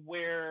point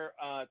where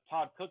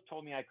Todd Cook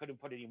told me I couldn't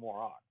put any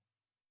more on.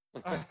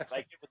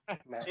 Like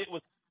it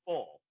was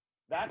full.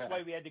 That's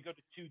why we had to go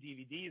to 2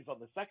 DVDs on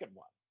the second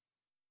one.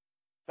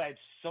 So I had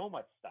so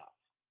much stuff,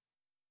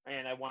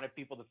 and I wanted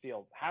people to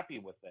feel happy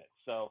with it.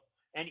 So,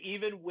 and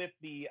even with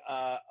the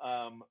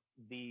I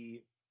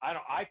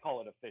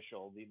call it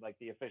official,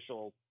 the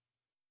official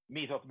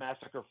Meat Hook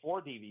Massacre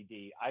 4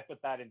 DVD, I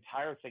put that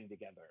entire thing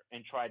together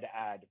and tried to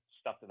add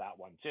stuff to that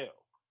one too,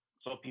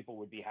 so people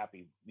would be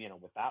happy,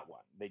 with that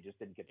one. They just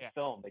didn't get the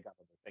film; they got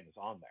other things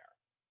on there.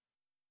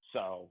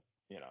 So,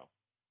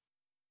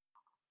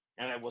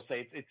 and I will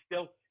say it's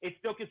still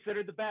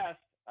considered the best.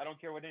 I don't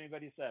care what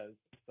anybody says.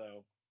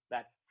 So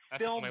that's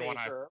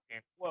filmmaker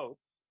quote.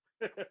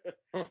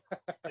 But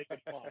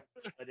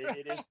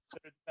it is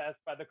considered the best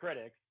by the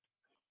critics.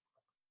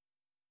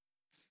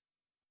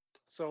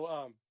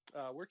 So,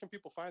 where can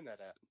people find that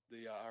at?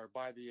 Or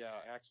buy the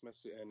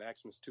Axmas and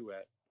Axmas 2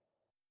 at?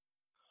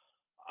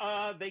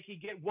 They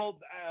could get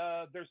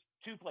there's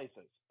 2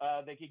 places.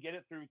 They could get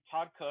it through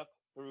Todd Cook,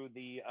 through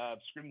the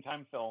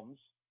Screamtime Films,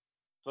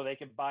 so they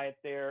could buy it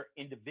there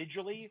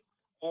individually,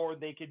 or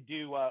they could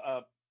do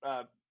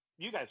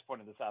you guys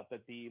pointed this out,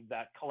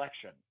 that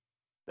collection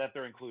that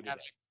they're included in.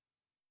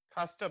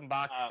 Custom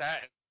box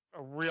set,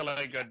 a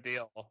really good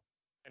deal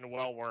and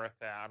well worth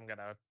it. I'm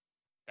gonna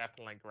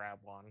definitely grab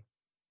one.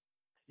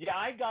 Yeah,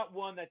 I got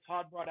one that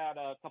Todd brought out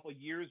a couple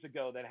years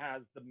ago that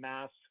has the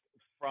mask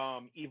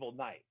from Evil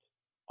Night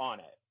on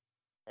it.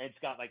 And it's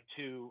got like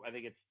 2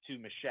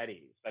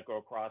 machetes that go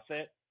across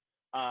it.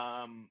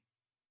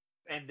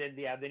 And then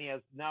he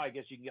has, now I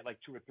guess you can get like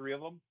 2 or 3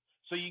 of them.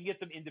 So you can get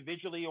them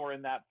individually or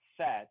in that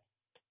set,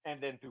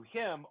 and then through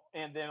him.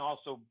 And then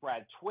also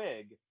Brad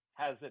Twigg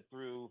has it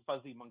through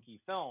Fuzzy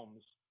Monkey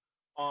Films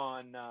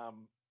on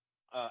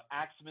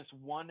Axmas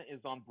 1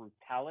 is on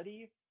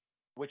Brutality,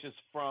 which is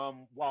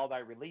from Wild Eye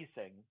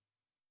Releasing,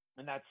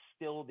 and that's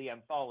still the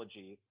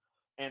anthology.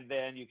 And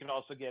then you can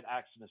also get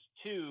Axmas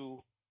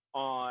 2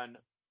 on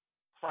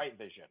Fright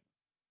Vision,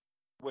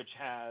 which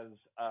has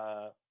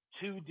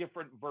 2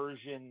 different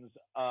versions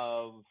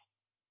of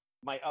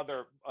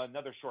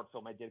another short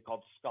film I did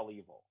called Skull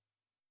Evil.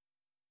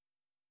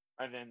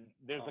 And then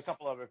there's a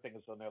couple other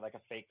things on there, like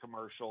a fake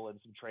commercial and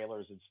some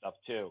trailers and stuff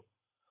too.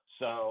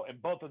 So,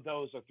 and both of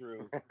those are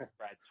through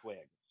Brad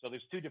Twig. So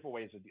there's 2 different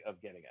ways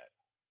of getting it.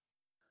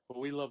 Well,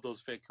 we love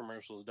those fake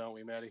commercials, don't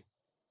we, Maddie?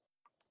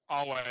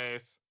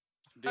 Always.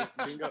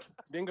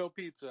 Dingo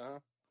Pizza, huh?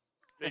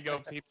 Dingo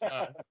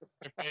Pizza,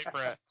 my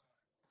favorite.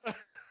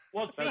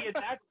 Well, see,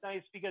 that's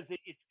nice because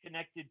it's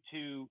connected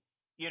to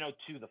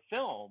the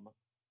film.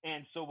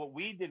 And so what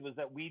we did was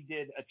that we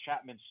did a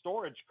Chapman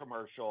Storage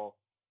commercial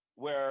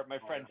where my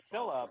friend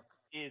Philip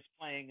is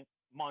playing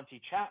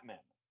Monty Chapman.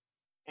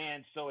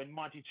 And so in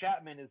Monty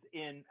Chapman is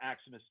in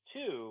Axmas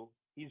 2,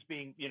 he's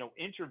being,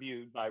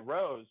 interviewed by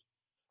Rose,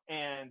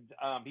 and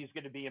he's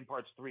going to be in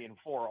parts 3 and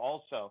 4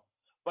 also.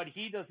 But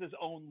he does his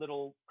own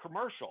little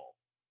commercial,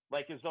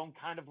 like his own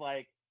kind of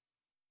like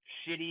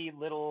shitty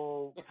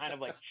little kind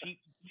of like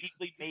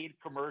cheaply made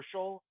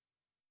commercial.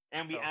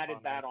 And we added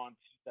that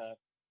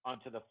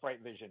onto the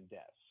Fright Vision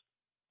disc.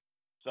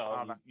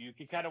 So you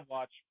can kind of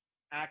watch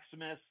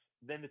Axmas,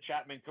 then the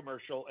Chapman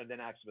commercial, and then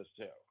Axmas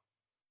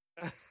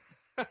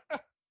 2.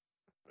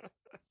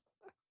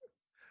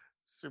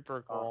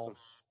 Super cool. Awesome.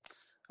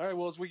 All right,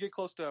 well, as we get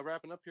close to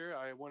wrapping up here,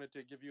 I wanted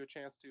to give you a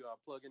chance to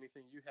plug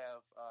anything you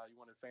have you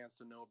wanted fans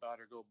to know about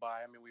or go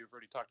buy. I mean, we've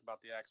already talked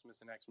about the Axmas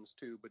and Axmas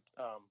 2, but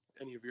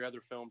any of your other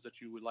films that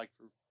you would like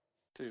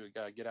to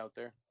get out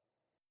there?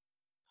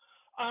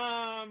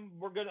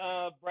 We're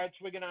gonna Brad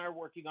Twig and I are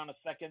working on a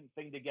second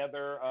thing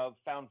together of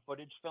found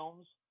footage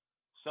films.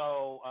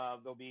 So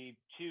there'll be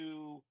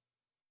 2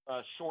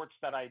 shorts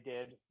that I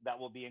did that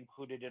will be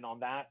included in on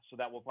that. So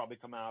that will probably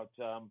come out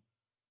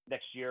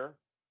next year.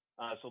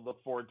 So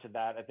look forward to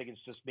that. I think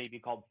it's just maybe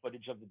called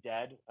Footage of the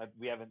Dead.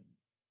 We haven't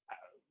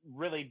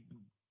really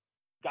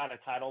got a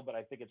title, but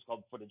I think it's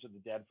called Footage of the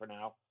Dead for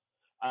now.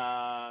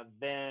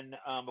 Then,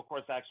 of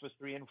course, Axmas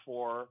 3 and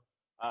 4.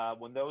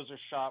 When those are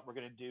shot, we're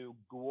going to do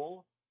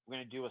Ghoul. We're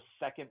going to do a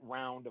second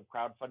round of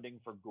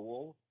crowdfunding for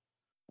Ghoul,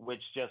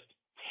 which just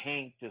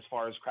tanked as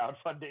far as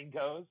crowdfunding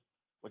goes,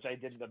 which I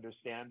didn't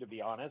understand, to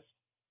be honest.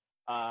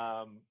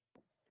 And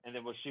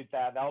then we'll shoot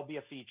that. That'll be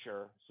a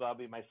feature. So that'll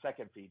be my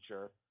second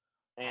feature.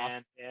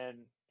 And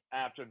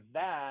after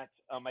that,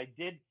 I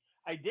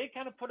did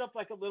kind of put up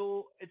like a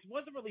little, it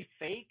wasn't really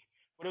fake,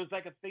 but it was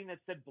like a thing that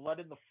said Blood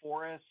in the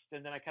Forest.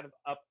 And then I kind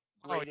of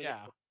upgraded it.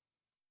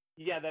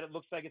 Yeah, that it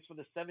looks like it's from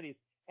the 70s.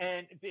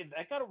 And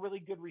I got a really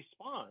good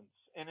response.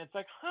 And it's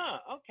like,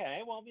 okay,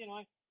 well,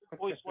 I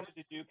always wanted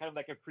to do kind of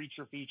like a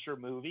creature feature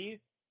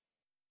movie.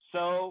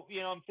 So,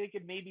 I'm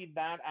thinking maybe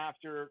that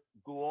after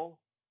Ghoul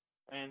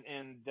and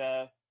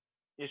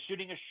is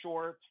shooting a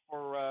short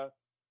for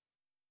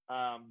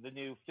the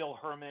new Phil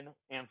Herman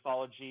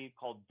anthology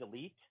called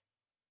Delete.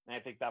 And I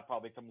think that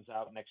probably comes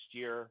out next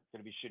year.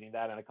 Going to be shooting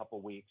that in a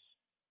couple weeks.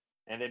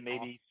 And then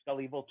maybe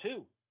Skull Evil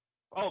 2.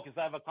 Oh, because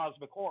I have a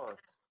cosmic horror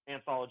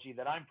anthology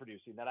that I'm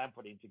producing, that I'm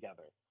putting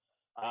together,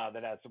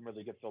 that has some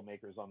really good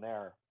filmmakers on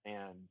there.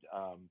 And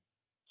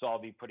so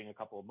I'll be putting a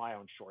couple of my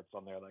own shorts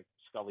on there, like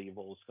Skull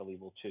Evil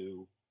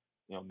 2,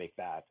 make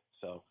that.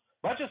 So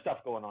a bunch of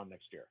stuff going on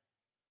next year.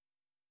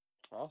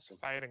 Awesome.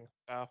 Exciting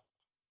stuff.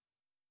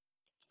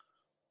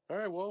 All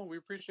right, well, we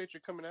appreciate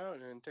you coming out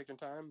and taking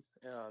time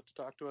to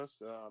talk to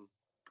us.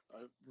 I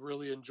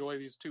really enjoy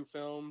these 2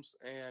 films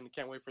and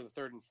can't wait for the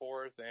 3rd and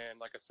 4th. And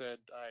like I said,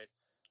 I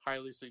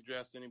highly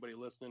suggest anybody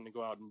listening to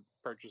go out and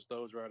purchase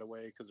those right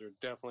away because they're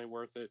definitely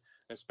worth it,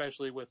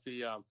 especially with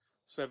the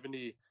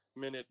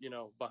 70-minute,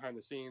 behind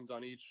the scenes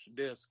on each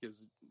disc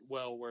is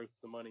well worth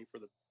the money for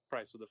the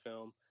price of the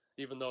film,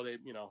 even though they,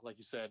 like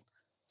you said,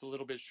 it's a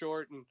little bit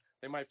short and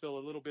they might feel a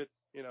little bit,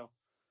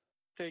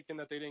 taken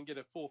that they didn't get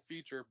a full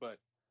feature, but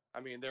I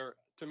mean, they're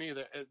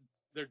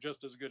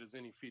just as good as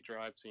any feature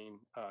I've seen,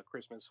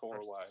 Christmas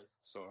horror wise.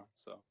 So.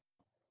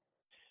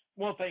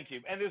 Well, thank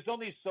you. And there's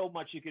only so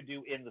much you could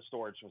do in the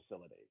storage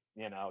facility.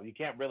 You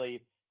can't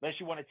really, unless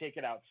you want to take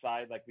it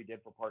outside like we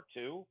did for part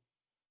 2.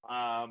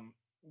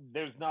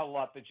 There's not a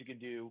lot that you can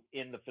do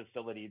in the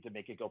facility to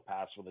make it go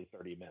past really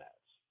 30 minutes.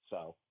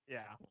 So.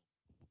 Yeah.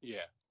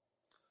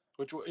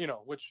 Which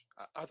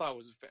I thought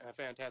was a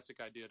fantastic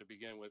idea to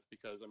begin with,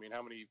 because I mean,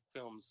 how many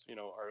films,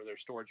 are there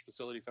storage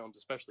facility films,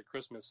 especially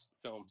Christmas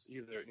films,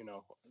 either,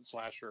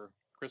 slasher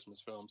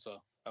Christmas films. So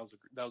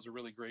that was a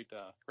really great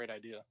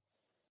idea.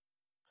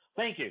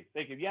 Thank you.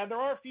 Yeah, there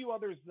are a few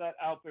others that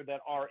out there that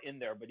are in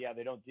there, but yeah,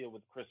 they don't deal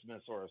with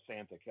Christmas or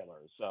Santa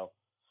killers. So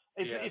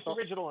it's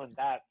original in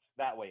that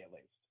way at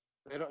least.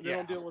 They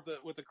don't deal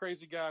with the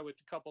crazy guy with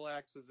a couple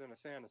axes in a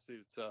Santa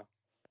suit. So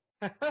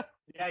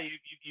yeah,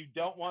 you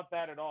don't want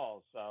that at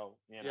all. So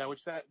yeah,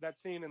 which that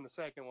scene in the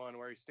second one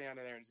where he's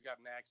standing there and he's got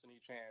an axe in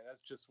each hand.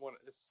 That's just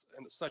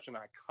it's such an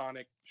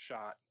iconic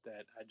shot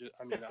that I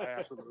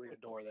absolutely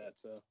adore that.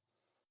 So.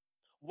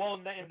 Well,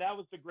 and that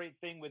was the great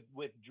thing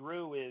with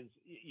Drew is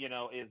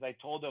I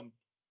told him,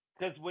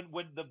 Because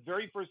when the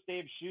very first day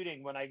of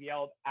shooting, when I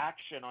yelled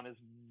action on his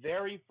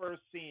very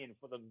first scene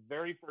for the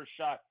very first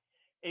shot,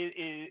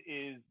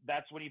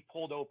 that's when he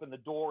pulled open the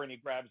door and he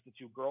grabs the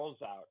two girls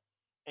out.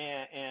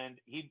 And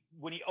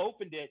when he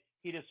opened it,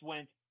 he just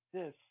went,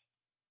 "This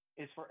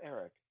is for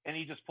Eric," and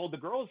he just pulled the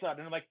girls out.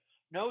 And I'm like,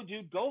 "No,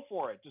 dude, go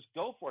for it. Just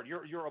go for it.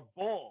 You're a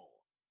bull.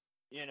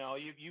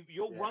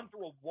 You'll run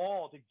through a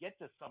wall to get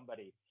to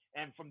somebody."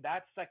 And from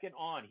that second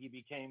on, he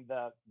became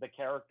the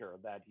character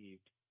that he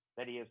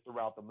is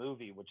throughout the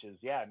movie, which is,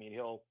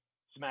 he'll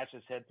smash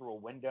his head through a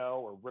window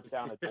or rip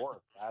down a door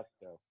if he has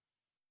to.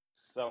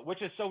 So,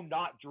 which is so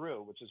not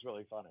Drew, which is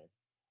really funny.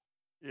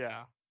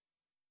 Yeah.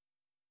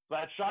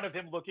 That shot of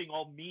him looking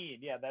all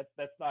mean,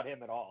 that's not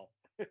him at all.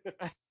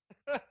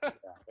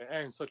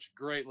 And such a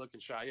great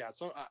looking shot. Yeah,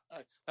 so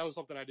that was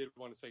something I did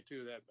want to say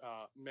too, that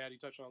Maddie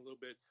touched on a little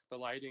bit. The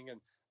lighting and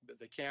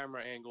the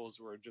camera angles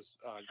were just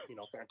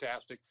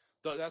fantastic.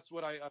 That's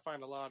what I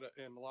find in a lot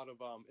of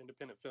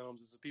independent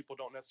films, is that people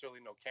don't necessarily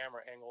know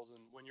camera angles,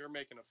 and when you're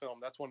making a film,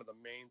 that's one of the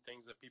main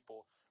things that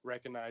people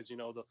recognize.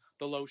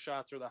 The low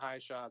shots or the high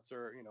shots,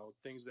 or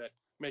things that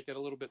make it a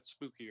little bit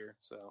spookier.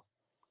 So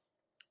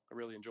I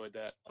really enjoyed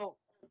that. Oh,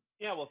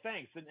 yeah, well,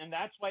 thanks. And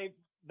that's why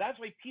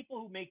people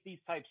who make these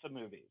types of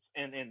movies,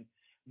 and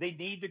they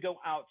need to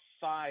go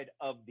outside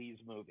of these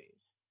movies.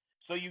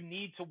 So you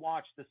need to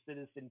watch the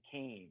Citizen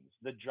Kanes,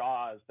 the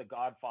Jaws, the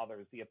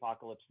Godfathers, the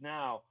Apocalypse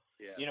Now,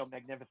 yes.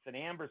 Magnificent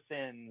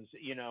Ambersons,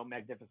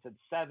 Magnificent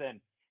Seven,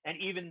 and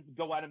even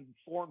go out and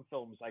foreign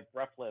films like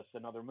Breathless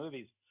and other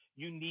movies.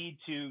 You need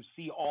to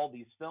see all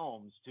these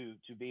films to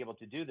be able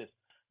to do this.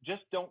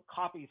 Just don't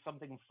copy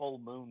something Full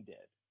Moon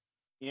did.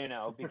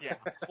 Because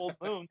Full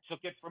Moon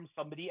took it from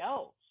somebody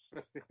else.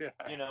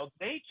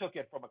 They took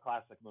it from a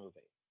classic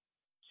movie.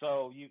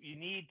 So you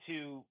need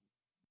to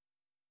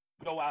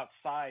go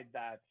outside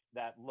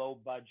that low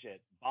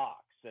budget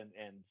box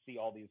and see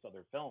all these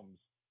other films,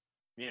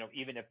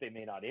 even if they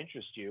may not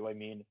interest you. I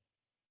mean,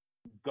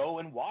 go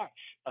and watch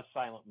a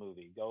silent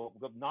movie. Go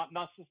not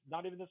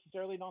even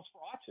necessarily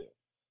Nosferatu,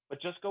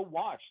 but just go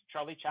watch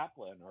Charlie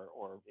Chaplin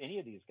or any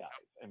of these guys.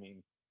 I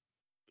mean,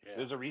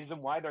 there's a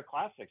reason why they're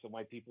classics and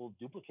why people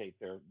duplicate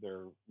their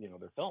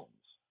films.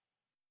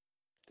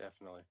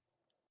 Definitely.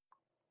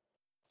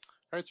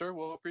 All right, sir.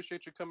 Well,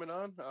 appreciate you coming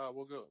on.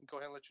 We'll go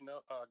ahead and let you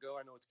go.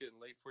 I know it's getting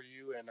late for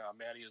you and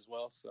Maddie as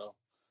well, so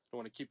don't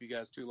want to keep you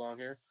guys too long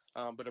here.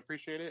 But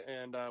appreciate it,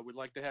 and we'd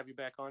like to have you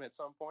back on at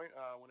some point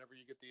whenever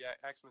you get the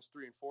Axmas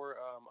 3 and 4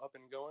 up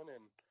and going,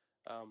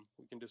 and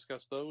we can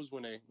discuss those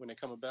when they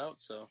come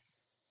about. So.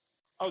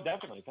 Oh,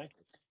 definitely. Thank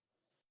you.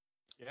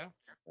 Yeah.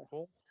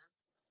 Cool.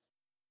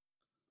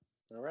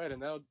 All right,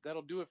 and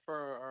that'll do it for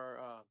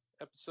our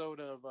episode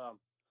of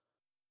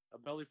A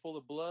Belly Full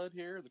of Blood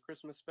here, the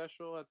Christmas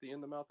special at the In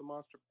the Mouth of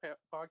Monster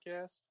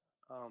podcast.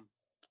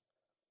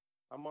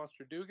 I'm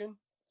Monster Dugan.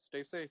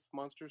 Stay safe,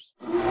 monsters.